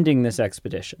funding this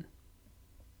expedition.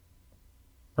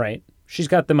 Right? She's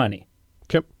got the money.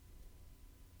 Okay.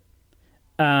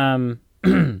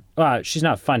 Well, she's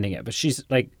not funding it, but she's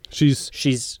like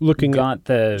she's looking got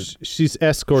she's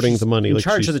escorting the money, in like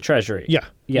charge of the treasury. Yeah.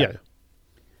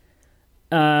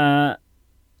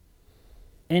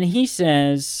 And he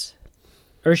says,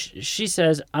 or she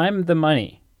says, "I'm the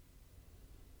money,"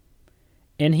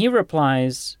 and he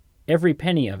replies, "Every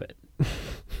penny of it."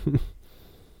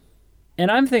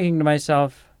 And I'm thinking to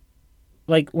myself,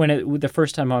 like the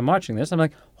first time I'm watching this, I'm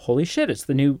like, holy shit, it's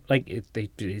the new, like they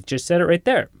just said it right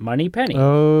there, money penny.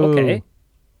 Oh. Okay.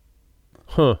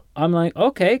 Huh. I'm like,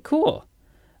 okay, cool.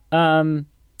 But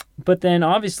then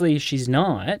obviously she's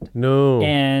not. No.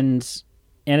 And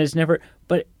it's never,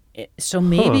 but so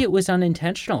maybe it was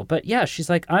unintentional. But yeah, she's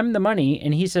like, I'm the money,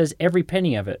 and he says every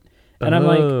penny of it. And I'm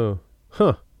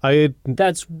like,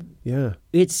 that's, yeah.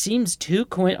 It seems too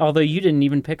although you didn't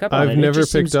even pick up on it. I've never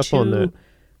picked up on that.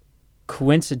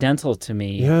 Coincidental to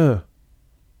me. Yeah.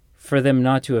 For them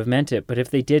not to have meant it, but if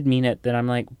they did mean it, then I'm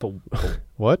like, but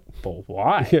what? But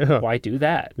why? Yeah. Why do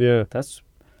that? Yeah. That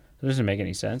doesn't make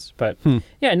any sense. But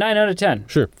yeah, 9 out of 10.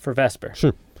 Sure. For Vesper.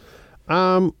 Sure.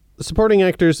 Supporting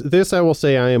actors, this I will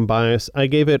say I am biased. I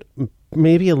gave it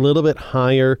maybe a little bit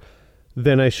higher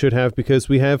than I should have, because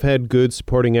we have had good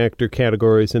supporting actor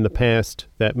categories in the past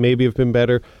that maybe have been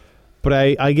better, but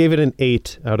I gave it an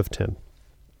 8 out of 10.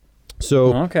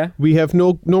 So we have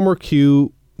no more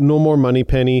Q, no more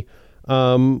Moneypenny.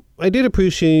 I did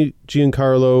appreciate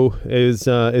Giancarlo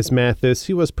as Mathis.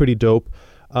 He was pretty dope.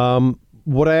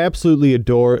 What I absolutely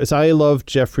adore is I love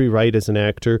Jeffrey Wright as an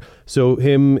actor. So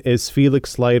him as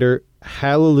Felix Leiter,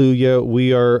 hallelujah,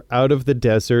 we are out of the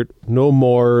desert. No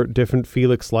more different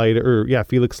Felix Leiter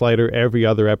every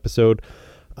other episode.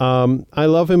 I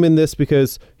love him in this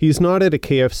because he's not at a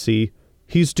KFC.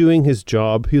 He's doing his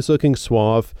job. He's looking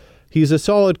suave. He's a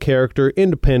solid character,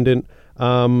 independent,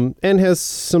 and has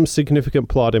some significant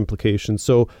plot implications.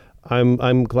 So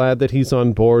I'm glad that he's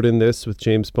on board in this with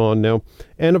James Bond now.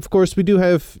 And of course, we do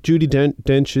have Judi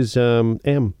Dench as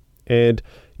M. And,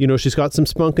 she's got some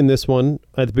spunk in this one.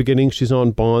 At the beginning, she's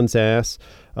on Bond's ass,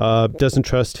 doesn't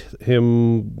trust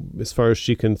him as far as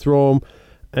she can throw him.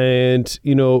 And,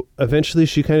 eventually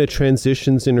she kind of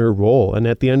transitions in her role. And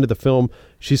at the end of the film,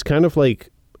 she's kind of like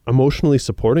emotionally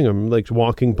supporting him, like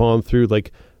walking Bond through,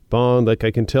 like, Bond, like, I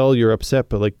can tell you're upset,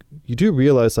 but like, you do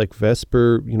realize, like,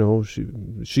 Vesper,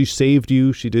 she saved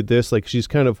you, she did this, like, she's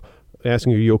kind of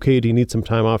asking, are you okay, do you need some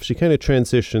time off? She kind of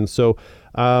transitions. So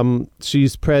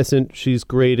she's present, she's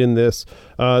great in this.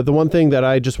 The one thing that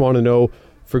I just want to know,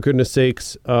 for goodness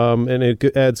sakes, and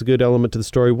it adds a good element to the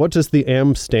story, what does the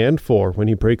M stand for when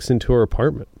he breaks into her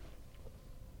apartment?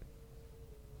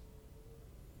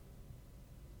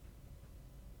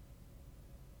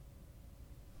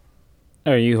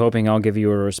 Are you hoping I'll give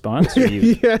you a response? Or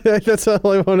you... Yeah, that's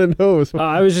all I want to know.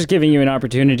 I was just giving you an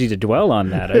opportunity to dwell on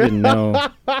that. I didn't know.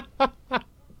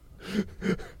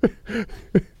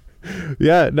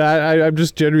 Yeah, no, I'm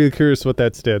just genuinely curious what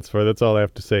that stands for. That's all I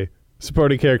have to say.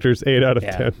 Supporting characters, 8 out of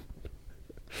 10.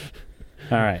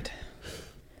 All right.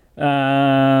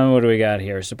 What do we got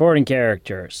here? Supporting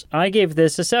characters. I gave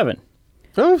this a 7.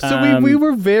 Oh, so we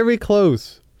were very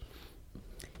close.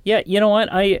 Yeah, you know what?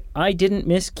 I didn't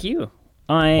miss Q.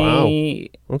 Wow.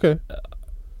 Okay.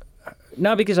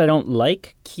 Not because I don't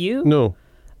like Q. No.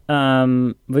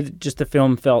 But just the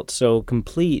film felt so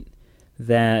complete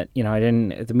that, you know,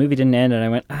 the movie didn't end and I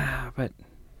went, but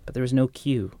there was no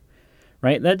Q.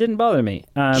 Right? That didn't bother me.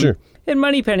 Sure. And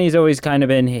Moneypenny's always kind of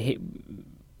been,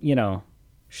 you know,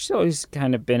 she's always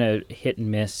kind of been a hit and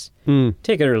miss.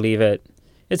 Take it or leave it.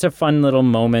 It's a fun little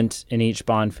moment in each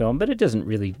Bond film, but it doesn't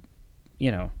really,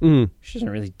 you know, she doesn't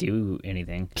really do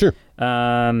anything. Sure.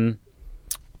 Yeah,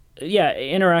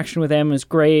 interaction with them was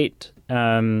great.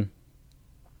 And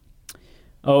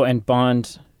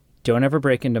Bond, don't ever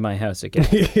break into my house again.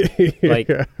 Like,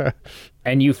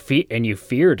 and you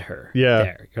feared her. Yeah.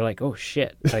 There, you're like, oh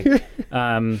shit. Like,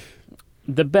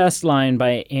 the best line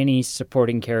by any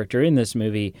supporting character in this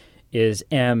movie is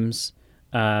M's.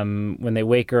 When they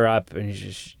wake her up and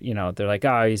just, you know, they're like,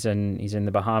 he's in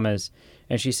the Bahamas,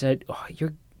 and she said,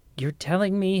 you're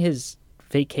telling me his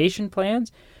vacation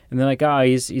plans? And they're like,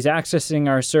 he's accessing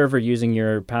our server using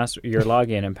your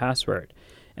login and password.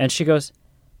 And she goes,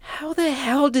 how the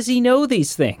hell does he know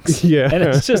these things? Yeah. And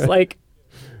it's just like,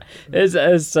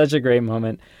 it's such a great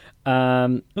moment.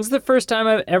 It was the first time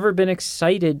I've ever been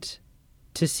excited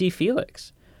to see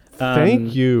Felix.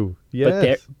 Thank you.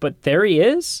 Yes. But there he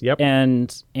is. Yep.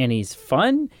 And he's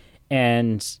fun.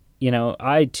 And, you know,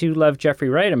 I too love Jeffrey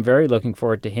Wright. I'm very looking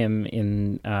forward to him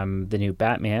in the new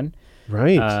Batman.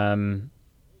 Right.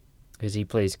 Because he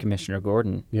plays Commissioner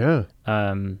Gordon. Yeah.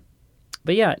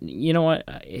 But yeah, you know what?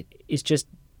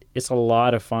 It's a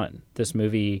lot of fun. This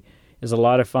movie is a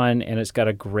lot of fun, and it's got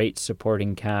a great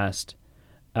supporting cast.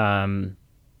 And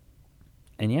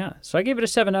yeah, so I gave it a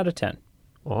 7 out of 10.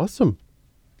 Awesome.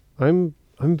 I'm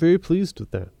very pleased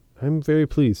with that. I'm very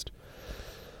pleased.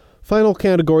 Final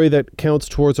category that counts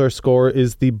towards our score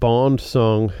is the Bond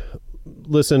song.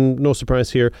 Listen, no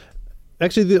surprise here.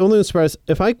 Actually, the only surprise,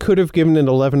 if I could have given it an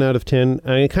 11 out of 10,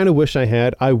 I kind of wish I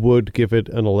had, I would give it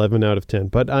an 11 out of 10.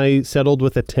 But I settled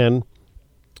with a 10.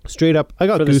 Straight up, I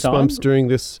got goosebumps during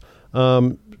this.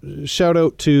 Shout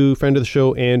out to friend of the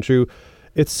show, Andrew.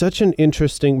 It's such an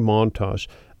interesting montage.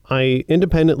 I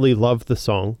independently love the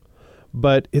song,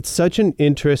 but it's such an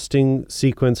interesting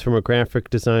sequence from a graphic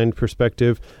design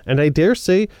perspective. And I dare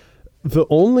say the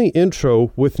only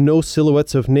intro with no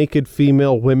silhouettes of naked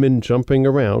female women jumping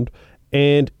around.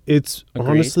 And it's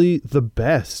honestly the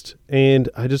best. And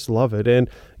I just love it. And,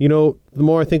 you know, the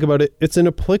more I think about it, it's an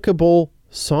applicable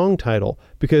song title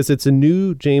because it's a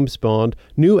new James Bond,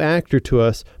 new actor to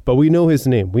us, but we know his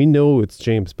name. We know it's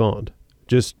James Bond.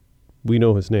 Just, we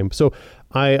know his name. So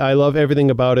I love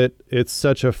everything about it. It's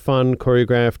such a fun,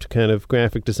 choreographed kind of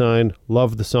graphic design.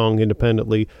 Love the song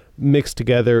independently. Mixed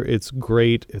together, it's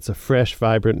great. It's a fresh,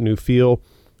 vibrant new feel.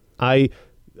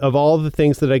 Of all the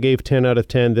things that I gave 10 out of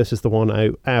 10, this is the one I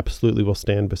absolutely will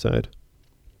stand beside.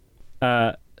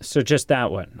 So just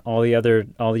that one. All the other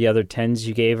 10s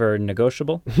you gave are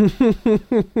negotiable?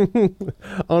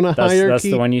 On a hierarchy. That's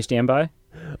the one you stand by?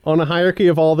 On a hierarchy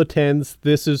of all the 10s,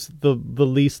 this is the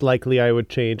least likely I would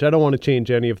change. I don't want to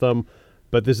change any of them,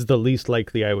 but this is the least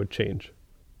likely I would change.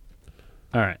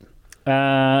 All right.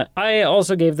 I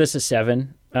also gave this a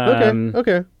 7.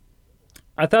 Okay.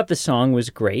 I thought the song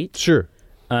was great. Sure.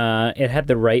 It had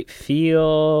the right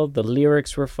feel. The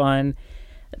lyrics were fun.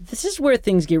 This is where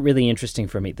things get really interesting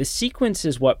for me. The sequence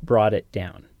is what brought it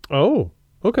down. Oh,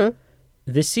 okay.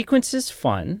 The sequence is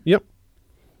fun. Yep.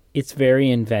 It's very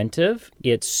inventive.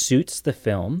 It suits the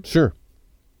film. Sure.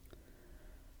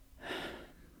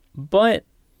 But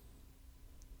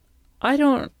I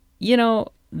don't,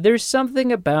 there's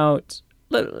something about,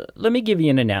 let me give you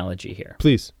an analogy here.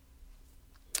 Please.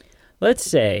 Let's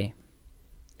say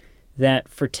that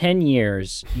for 10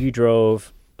 years you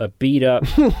drove a beat-up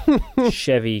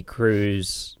Chevy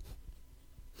Cruze,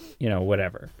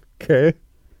 whatever. Okay.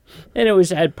 And it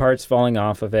had parts falling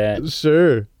off of it.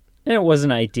 Sure. And it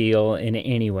wasn't ideal in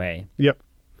any way. Yep.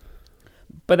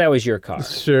 But that was your car.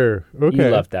 Sure. Okay.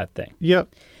 You loved that thing.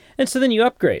 Yep. And so then you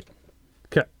upgrade.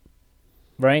 Okay.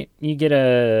 Right? You get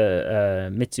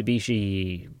a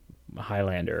Mitsubishi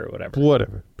Highlander or whatever.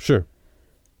 Whatever. Sure.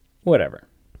 Whatever.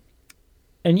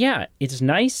 And yeah, it's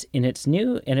nice and it's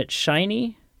new and it's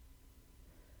shiny.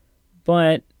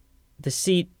 But the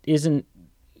seat isn't,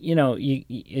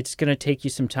 it's going to take you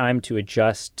some time to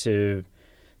adjust to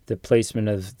the placement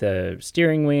of the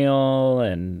steering wheel,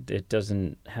 and it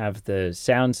doesn't have the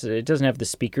sounds. It doesn't have the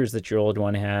speakers that your old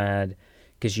one had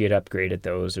because you had upgraded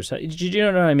those or something. Do you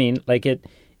know what I mean? Like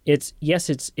it's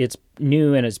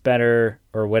new and it's better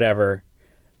or whatever,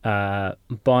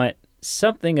 but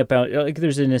something about like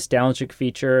there's a nostalgic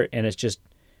feature and it's just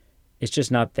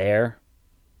not there.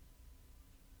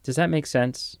 Does that make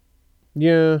sense?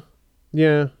 Yeah.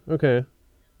 Okay.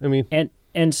 I mean,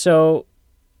 and so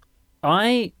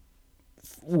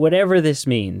whatever this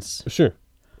means, sure.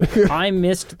 I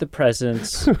missed the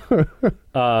presence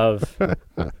of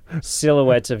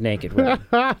silhouettes of naked women.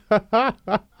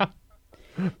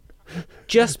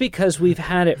 Just because we've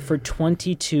had it for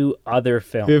 22 other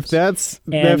films. If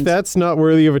that's not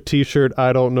worthy of a t-shirt,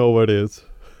 I don't know what is.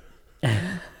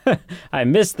 I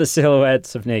missed the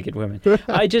silhouettes of naked women.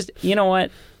 You know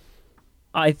what?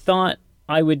 I thought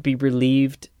I would be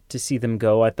relieved to see them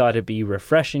go. I thought it'd be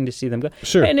refreshing to see them go.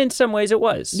 Sure. And in some ways it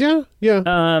was. Yeah.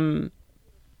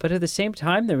 But at the same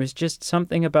time, there was just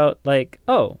something about like,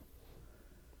 oh,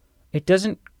 it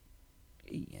doesn't,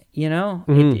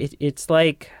 it's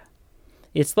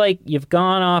like you've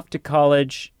gone off to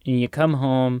college and you come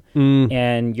home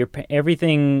and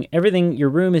everything, your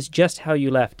room is just how you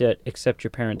left it, except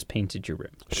your parents painted your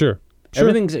room. Sure.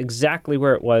 Everything's exactly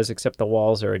where it was, except the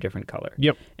walls are a different color.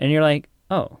 Yep. And you're like,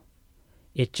 oh,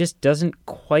 it just doesn't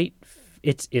quite,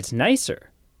 it's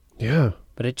nicer. Yeah.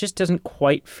 But it just doesn't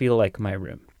quite feel like my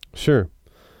room. Sure.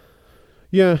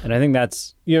 Yeah. And I think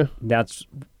that's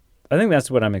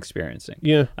what I'm experiencing.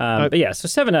 Yeah. But yeah, so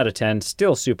 7 out of 10,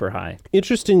 still super high.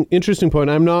 Interesting point.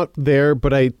 I'm not there,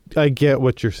 but I get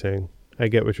what you're saying.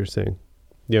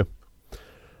 Yeah.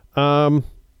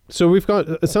 So we've got,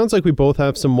 it sounds like we both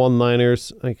have some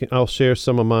one-liners. I'll share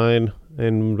some of mine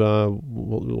and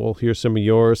we'll hear some of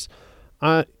yours.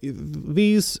 They're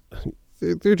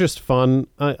just fun.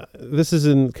 This is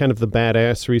in kind of the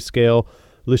badassery scale.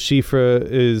 Le Chiffre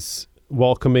is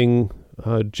welcoming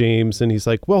James, and he's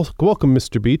like, "Well, welcome,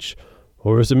 Mr. Beach.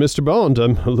 Or is it Mr. Bond?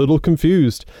 I'm a little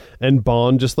confused." And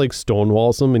Bond just like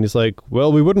stonewalls him, and he's like,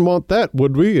 "Well, we wouldn't want that,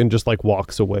 would we?" And just like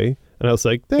walks away. And I was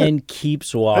like, and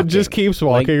keeps walking. Just keeps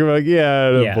walking. I'm like,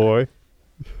 yeah, boy.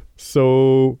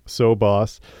 So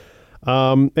boss.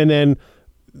 And then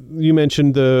you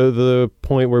mentioned the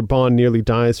point where Bond nearly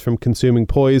dies from consuming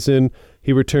poison.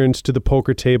 He returns to the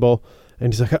poker table,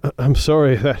 and he's like, "I'm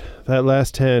sorry, that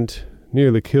last hand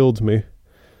nearly killed me."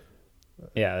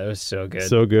 Yeah, that was so good.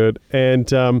 So good.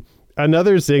 And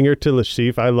another zinger to Le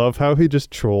Chiffre. I love how he just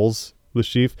trolls Le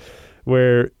Chiffre,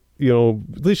 where,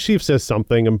 Le Chiffre says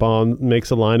something and Bond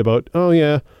makes a line about, "Oh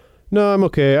yeah, no, I'm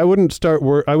okay. I wouldn't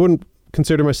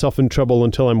consider myself in trouble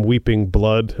until I'm weeping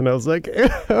blood." And I was like,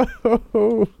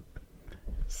 oh,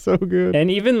 so good.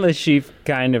 And even Le Chiffre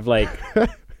kind of like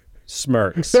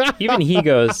smirks. Even he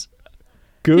goes,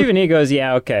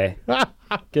 yeah, okay.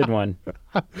 Good one.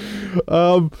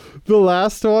 The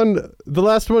last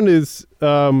one is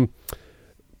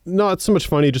not so much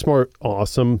funny, just more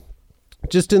awesome.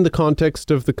 Just in the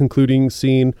context of the concluding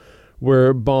scene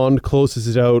where Daniel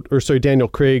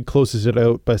Craig closes it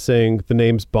out by saying the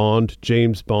name's Bond,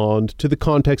 James Bond, to the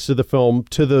context of the film,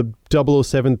 to the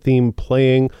 007 theme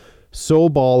playing, so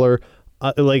baller.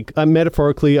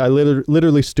 Metaphorically, I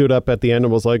literally stood up at the end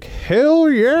and was like, hell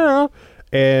yeah.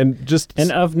 And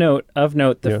of note,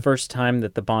 the first time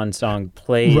that the Bond song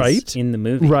plays in the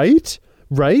movie. Right.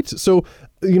 So,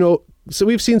 so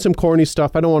we've seen some corny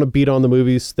stuff. I don't want to beat on the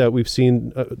movies that we've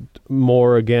seen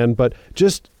more again, but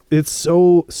just it's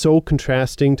so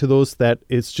contrasting to those that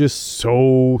it's just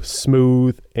so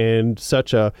smooth and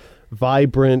such a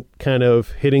vibrant kind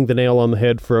of hitting the nail on the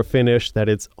head for a finish that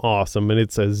it's awesome, and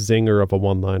it's a zinger of a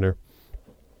one-liner.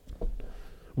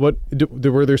 Were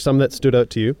there some that stood out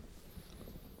to you?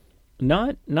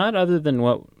 Not other than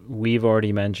what we've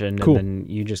already mentioned, cool. And then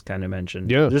you just kind of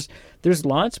mentioned. Yeah. There's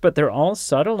lots, but they're all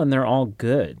subtle and they're all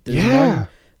good.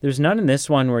 There's none in this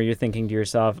one where you're thinking to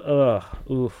yourself, ugh,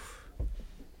 oof.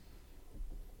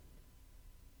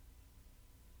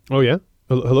 Oh, yeah?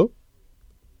 Hello?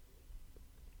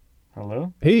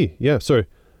 Hello? Hey, yeah, sorry.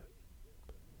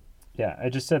 Yeah, I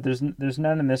just said there's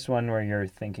none in this one where you're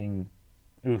thinking,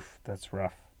 oof, that's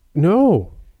rough.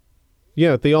 No.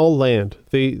 Yeah, they all land.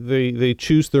 They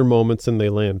choose their moments and they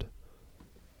land.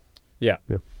 Yeah.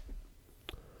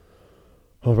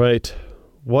 All right.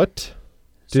 What?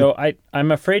 So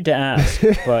I'm afraid to ask,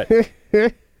 but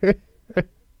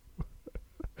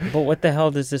what the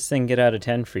hell does this thing get out of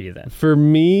 10 for you then? For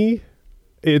me,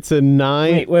 it's a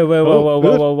 9. Wait,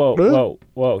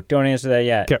 whoa. Don't answer that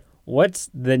yet. Okay. What's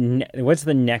the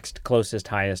next closest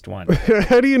highest one?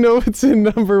 How do you know it's in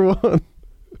number one?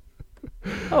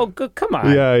 Oh, good. Come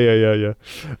on. Yeah.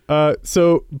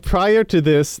 So prior to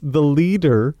this, the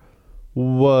leader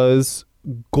was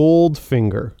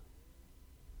Goldfinger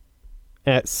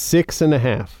at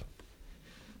 6.5.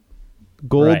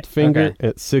 Goldfinger Right, okay.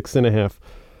 at 6.5.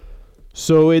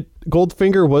 So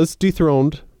Goldfinger was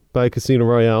dethroned by Casino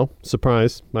Royale.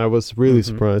 Surprise. I was really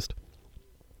surprised.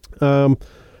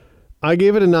 I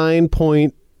gave it a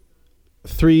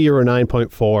 9.3 or a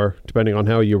 9.4, depending on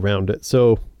how you round it.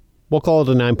 So we'll call it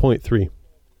a 9.3.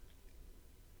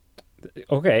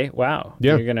 Okay. Wow.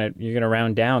 Yeah. You're gonna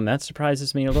round down. That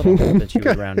surprises me a little that you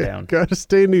would round down. Gotta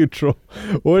stay neutral.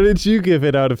 What did you give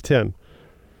it out of 10?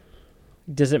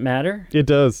 Does it matter? It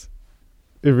does.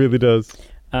 It really does.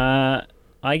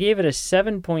 I gave it a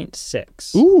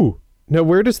 7.6. Ooh. Now,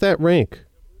 where does that rank?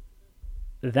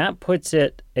 That puts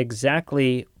it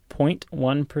exactly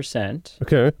 0.1%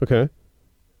 Okay.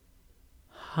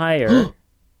 higher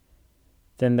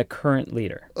than the current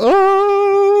leader.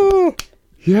 Oh,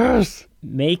 yes.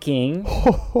 Making,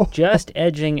 just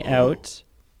edging out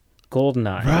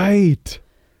Goldeneye. Right.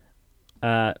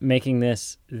 Making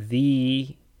this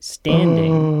the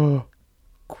standing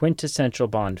quintessential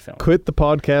Bond film. Quit the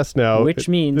podcast now. Which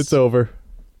means it's over.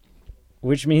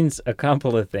 Which means a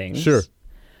couple of things. Sure.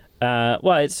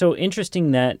 Well, it's so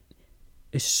interesting that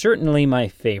it's certainly my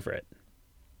favorite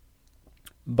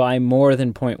by more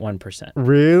than 0.1%.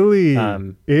 Really?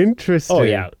 Interesting. Oh,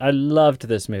 yeah. I loved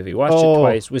this movie. Watched it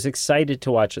twice. Was excited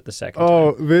to watch it the second time.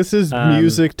 Oh, this is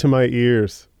music to my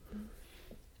ears.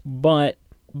 But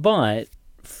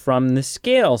from the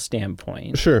scale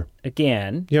standpoint, sure.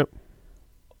 Again, yep.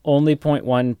 Only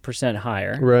 0.1%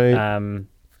 higher. Right.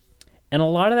 And a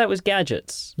lot of that was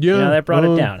gadgets. Yeah. That brought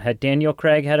it down. Had Daniel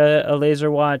Craig had a laser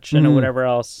watch and whatever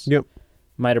else. Yep.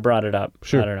 Might have brought it up.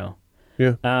 Sure. I don't know.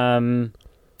 Yeah.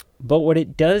 But what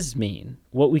it does mean,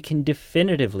 what we can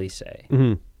definitively say,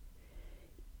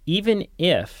 even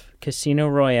if Casino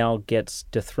Royale gets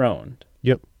dethroned,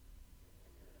 yep,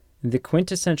 the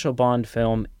quintessential Bond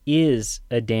film is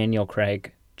a Daniel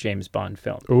Craig James Bond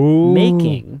film. Ooh,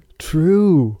 making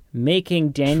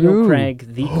Daniel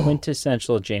Craig the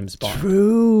quintessential James Bond.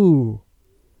 True.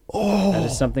 Oh, that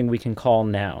is something we can call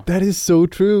now. That is so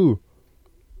true.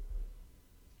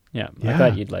 Yeah. I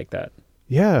thought you'd like that.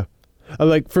 Yeah.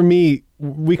 Like, for me,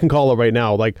 we can call it right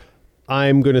now. Like,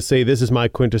 I'm going to say this is my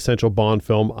quintessential Bond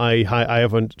film. I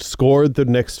haven't scored the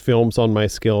next films on my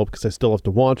scale because I still have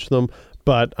to watch them,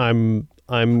 but I'm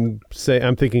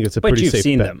thinking it's a pretty safe bet. But you've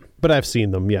seen them. But I've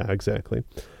seen them. Yeah, exactly.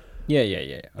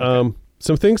 Yeah. Okay.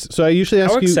 Some things. So I usually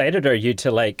ask you. How excited are you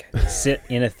to sit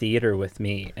in a theater with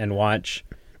me and watch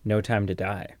No Time to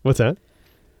Die? What's that?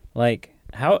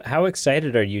 How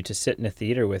excited are you to sit in a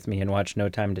theater with me and watch No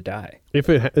Time to Die?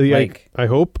 I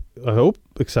hope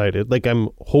excited. Like, I'm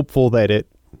hopeful that it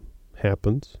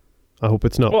happens. I hope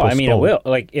it's not postponed. I mean, it will.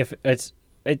 If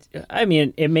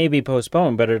it may be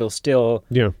postponed, but it'll still.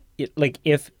 Yeah.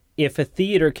 If a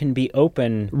theater can be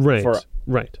open for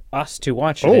us to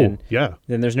watch it in,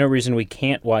 then there's no reason we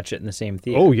can't watch it in the same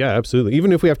theater. Oh yeah, absolutely.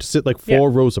 Even if we have to sit four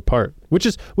rows apart, which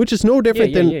is no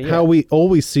different than how we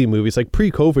always see movies. Like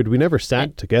pre-COVID, we never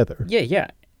sat together. Yeah.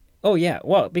 Oh yeah.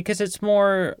 Well, because I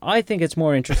think it's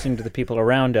more interesting to the people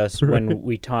around us when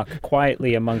we talk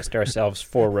quietly amongst ourselves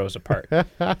 4 rows apart.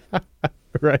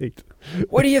 Right.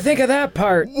 What do you think of that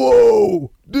part? Whoa,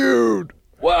 dude.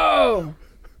 Whoa.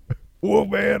 Whoa,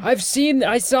 man. I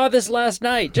saw this last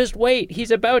night. Just wait. He's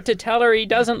about to tell her he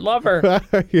doesn't love her.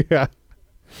 Yeah.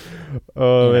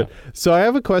 Oh, man. So I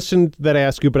have a question that I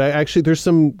ask you, but there's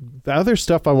some other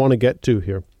stuff I want to get to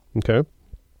here. Okay.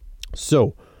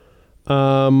 So,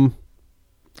 let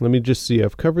me just see.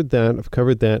 I've covered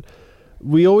that.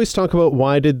 We always talk about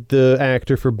why did the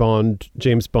actor for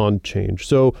James Bond change.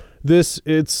 So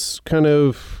it's kind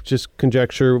of just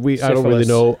conjecture. I don't really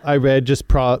know. I read just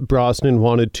Brosnan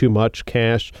wanted too much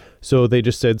cash, so they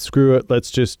just said, screw it,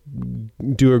 let's just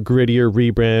do a grittier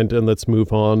rebrand and let's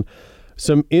move on.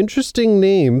 Some interesting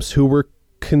names who were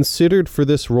considered for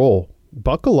this role.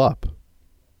 Buckle up.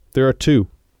 There are 2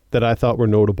 that I thought were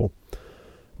notable.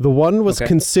 The one was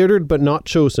considered but not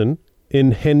chosen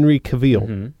in Henry Cavill.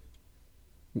 Mm-hmm.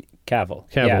 Cavill.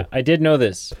 Yeah, I did know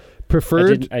this.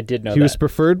 Preferred. I did know he was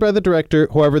preferred by the director.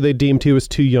 However, they deemed he was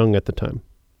too young at the time.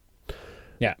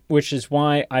 Yeah, which is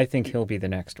why I think he'll be the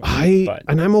next one.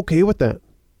 And I'm okay with that.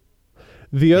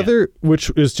 The other, which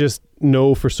is just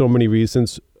no for so many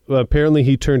reasons, apparently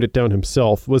he turned it down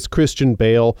himself, was Christian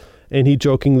Bale, and he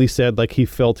jokingly said he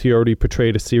felt he already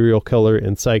portrayed a serial killer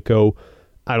in Psycho.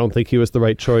 I don't think he was the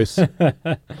right choice.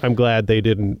 I'm glad they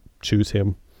didn't choose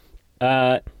him.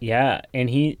 Yeah, and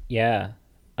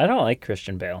I don't like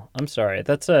Christian Bale. I'm sorry.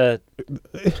 That's a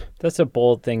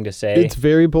bold thing to say. It's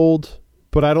very bold,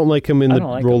 but I don't like him in the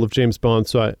role of James Bond,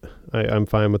 so I'm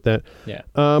fine with that. Yeah.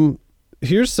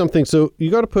 Here's something. So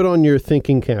you got to put on your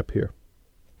thinking cap here.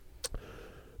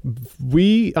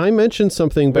 I mentioned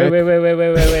something back.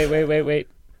 Wait.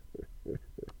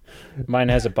 Mine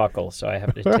has a buckle, so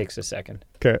it takes a second.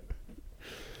 Okay.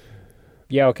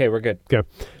 Yeah, okay, we're good. Okay.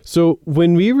 So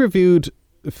when we reviewed,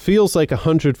 feels like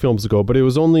 100 films ago, but it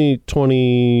was only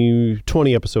 20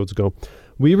 episodes ago.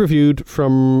 We reviewed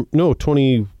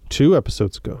 22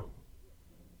 episodes ago.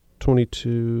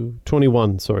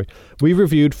 21, sorry. We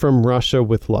reviewed From Russia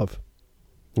with Love.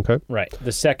 Okay. Right.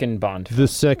 The second Bond film. The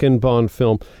second Bond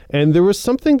film. And there was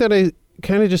something that I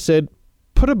kind of just said,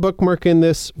 put a bookmark in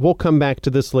this. We'll come back to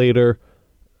this later.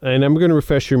 And I'm going to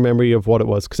refresh your memory of what it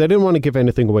was, because I didn't want to give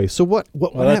anything away. So what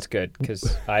that's good,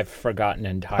 because I've forgotten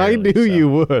entirely. I knew you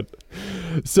would.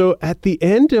 So at the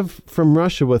end of From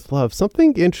Russia with Love,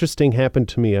 something interesting happened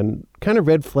to me, and kind of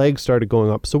red flags started going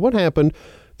up. So what happened?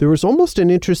 There was almost an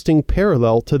interesting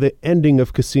parallel to the ending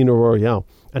of Casino Royale,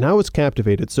 and I was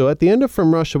captivated. So at the end of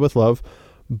From Russia with Love,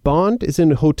 Bond is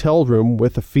in a hotel room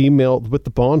with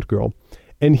the Bond girl,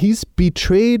 and he's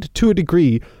betrayed to a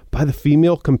degree by the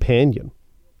female companion.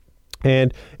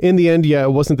 And in the end,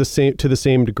 it wasn't to the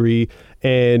same degree.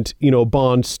 And,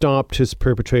 Bond stopped his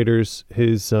perpetrators,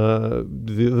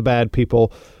 the bad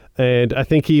people. And I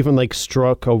think he even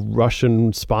struck a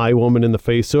Russian spy woman in the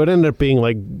face. So it ended up being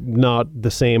not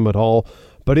the same at all.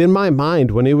 But in my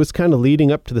mind, when it was kind of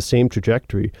leading up to the same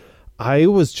trajectory, I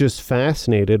was just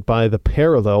fascinated by the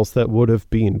parallels that would have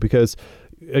been. Because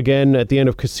again, at the end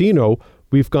of Casino,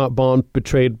 we've got Bond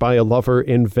betrayed by a lover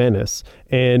in Venice.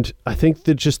 And I think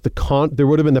that just there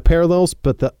would have been the parallels,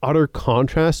 but the utter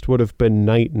contrast would have been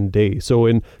night and day. So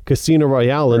in Casino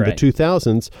Royale in the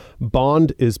 2000s,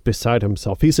 Bond is beside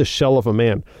himself. He's a shell of a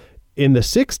man. In the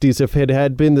 60s, if it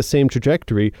had been the same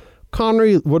trajectory,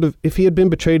 Connery would have, if he had been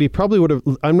betrayed, he probably would have,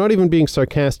 I'm not even being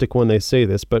sarcastic when they say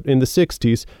this, but in the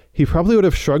 60s, he probably would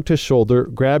have shrugged his shoulder,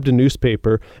 grabbed a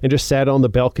newspaper, and just sat on the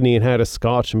balcony and had a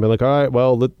scotch and been like, all right,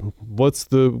 well, what's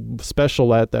the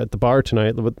special at the bar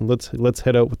tonight? Let's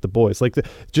head out with the boys.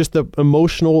 Just the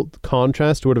emotional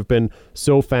contrast would have been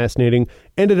so fascinating.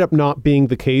 Ended up not being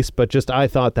the case, but just I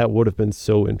thought that would have been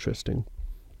so interesting.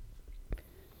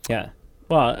 Yeah.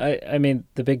 Well, I mean,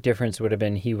 the big difference would have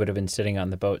been he would have been sitting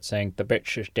on the boat saying, "The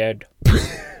bitch is dead."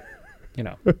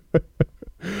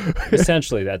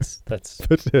 Essentially, that's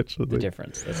the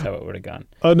difference. That's how it would have gone.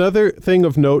 Another thing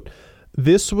of note,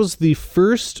 this was the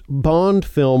first Bond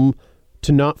film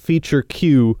to not feature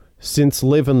Q since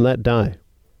Live and Let Die.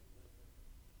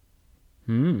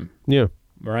 Yeah.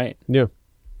 Right. Yeah.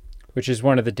 Which is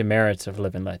one of the demerits of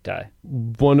Live and Let Die.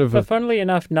 But funnily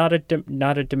enough, not a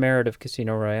demerit of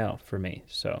Casino Royale for me.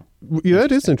 So yeah,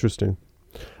 that is interesting.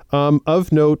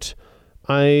 Of note,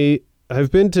 I've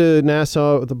been to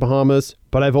Nassau, the Bahamas,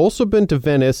 but I've also been to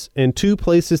Venice, and two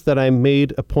places that I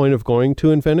made a point of going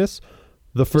to in Venice.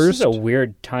 The first, this is a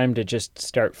weird time to just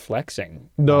start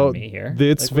flexing on me here.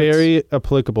 It's very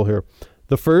applicable here.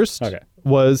 The first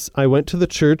was I went to the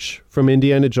church from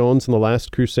Indiana Jones and the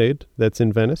Last Crusade that's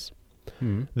in Venice.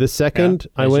 The second,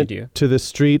 I went to the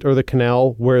street or the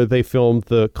canal where they filmed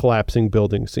the collapsing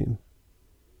building scene.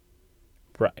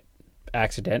 Right.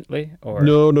 Accidentally? Or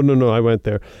No. I went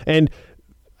there. And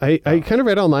I kind of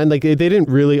read online, they didn't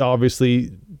really obviously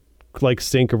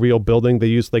sink a real building. They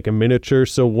used a miniature.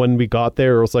 So when we got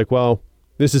there, it was like, well,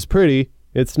 this is pretty.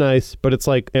 It's nice, but it's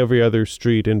like every other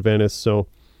street in Venice. So.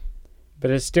 But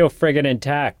it's still friggin'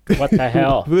 intact. What the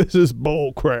hell? This is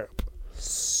bull crap.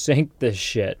 Sink this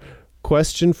shit.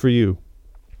 Question for you.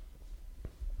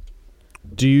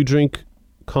 Do you drink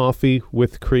coffee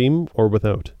with cream or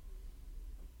without?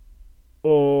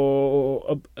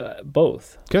 Oh,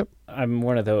 both. Okay. I'm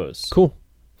one of those. Cool.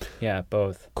 Yeah,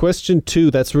 both. Question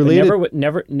 2, that's related.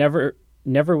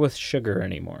 Never with sugar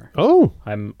anymore. Oh.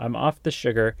 I'm off the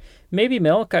sugar. Maybe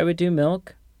milk. I would do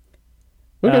milk.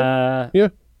 Okay. Yeah.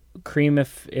 Cream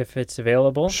if it's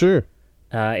available. Sure.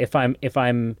 If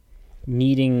I'm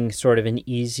needing sort of an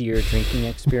easier drinking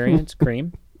experience,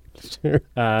 cream. Sure.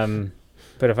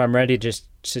 But if I'm ready to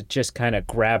just kind of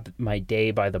grab my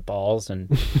day by the balls and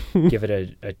give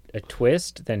it a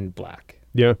twist, then black.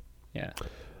 Yeah. Yeah.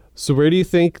 So where do you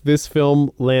think this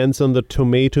film lands on the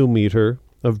tomato meter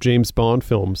of James Bond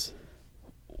films?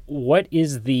 What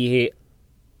is the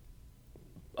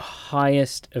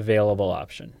highest available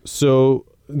option? So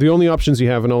the only options you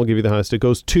have, and I'll give you the highest, it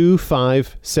goes 2,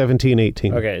 5, 17,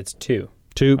 18. Okay, it's 2.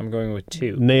 2. I'm going with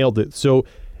 2. Nailed it. So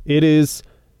it is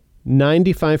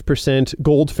 95%.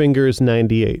 Goldfinger is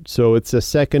 98. So it's a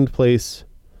second place.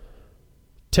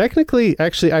 Technically,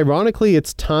 actually, ironically,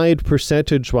 it's tied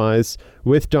percentage-wise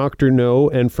with Dr. No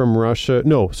and From Russia.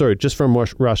 No, sorry, just From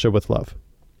Russia with Love.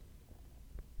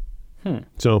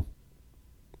 So,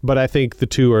 but I think the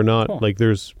two are not, like,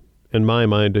 there's, in my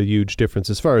mind, a huge difference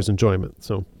as far as enjoyment.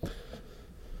 So,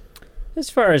 as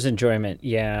far as enjoyment,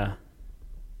 yeah.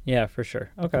 Yeah, for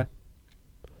sure. Okay.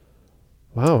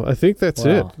 Wow, I think that's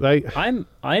it. For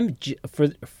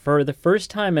the first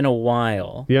time in a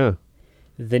while. Yeah.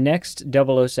 The next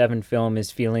 007 film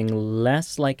is feeling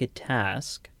less like a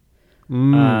task,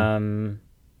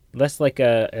 less like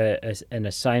an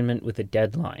assignment with a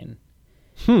deadline,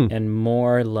 and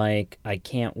more like I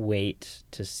can't wait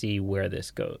to see where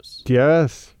this goes.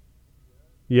 Yes.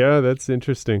 Yeah, that's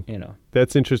interesting.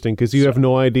 That's interesting because you have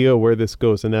no idea where this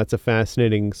goes, and that's a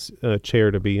fascinating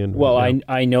chair to be in. Well,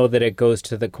 I know that it goes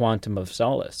to the quantum of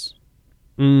solace,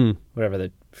 whatever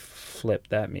the flip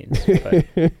that means. But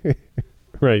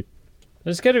right.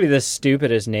 There's got to be the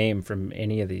stupidest name from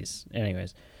any of these.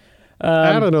 Anyways.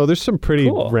 I don't know. There's some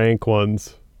pretty rank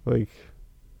ones. Like,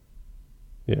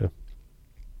 yeah.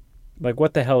 Like,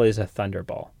 what the hell is a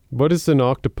thunderball? What is an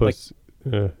octopus?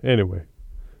 Anyway.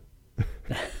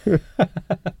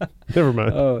 Never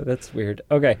mind. Oh, that's weird.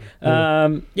 Okay.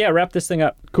 Wrap this thing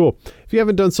up. Cool. If you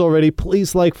haven't done so already,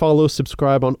 please like, follow,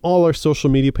 subscribe on all our social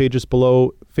media pages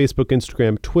below: Facebook,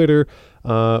 Instagram, Twitter.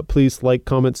 Please like,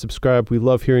 comment, subscribe. We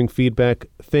love hearing feedback.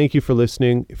 Thank you for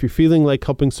listening. If you're feeling like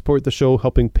helping support the show,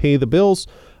 helping pay the bills,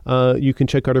 you can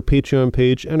check out our Patreon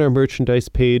page and our merchandise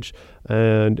page.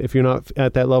 And if you're not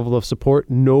at that level of support,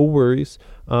 no worries.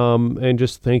 And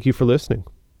just thank you for listening.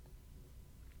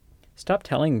 Stop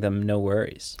telling them no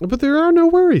worries. But there are no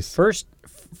worries.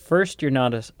 First, you're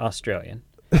not Australian.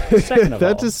 Second of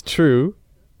that all, is true.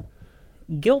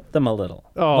 Guilt them a little.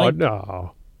 Oh,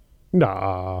 no.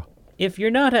 Nah. If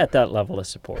you're not at that level of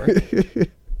support,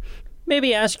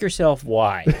 maybe ask yourself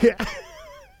why.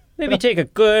 Maybe take a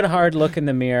good hard look in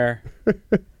the mirror,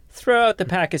 throw out the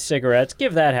pack of cigarettes,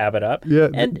 give that habit up,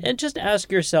 and just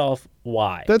ask yourself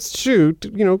why. That's true.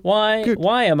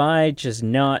 Why am I just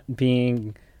not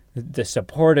being the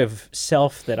supportive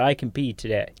self that I can be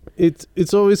today?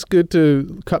 It's always good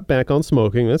to cut back on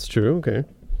smoking. That's true. Okay.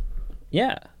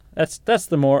 Yeah, that's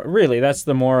the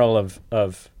moral of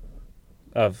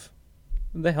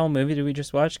the hell movie did we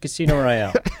just watch? Casino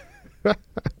Royale.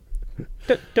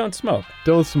 Don't smoke.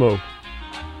 Don't smoke.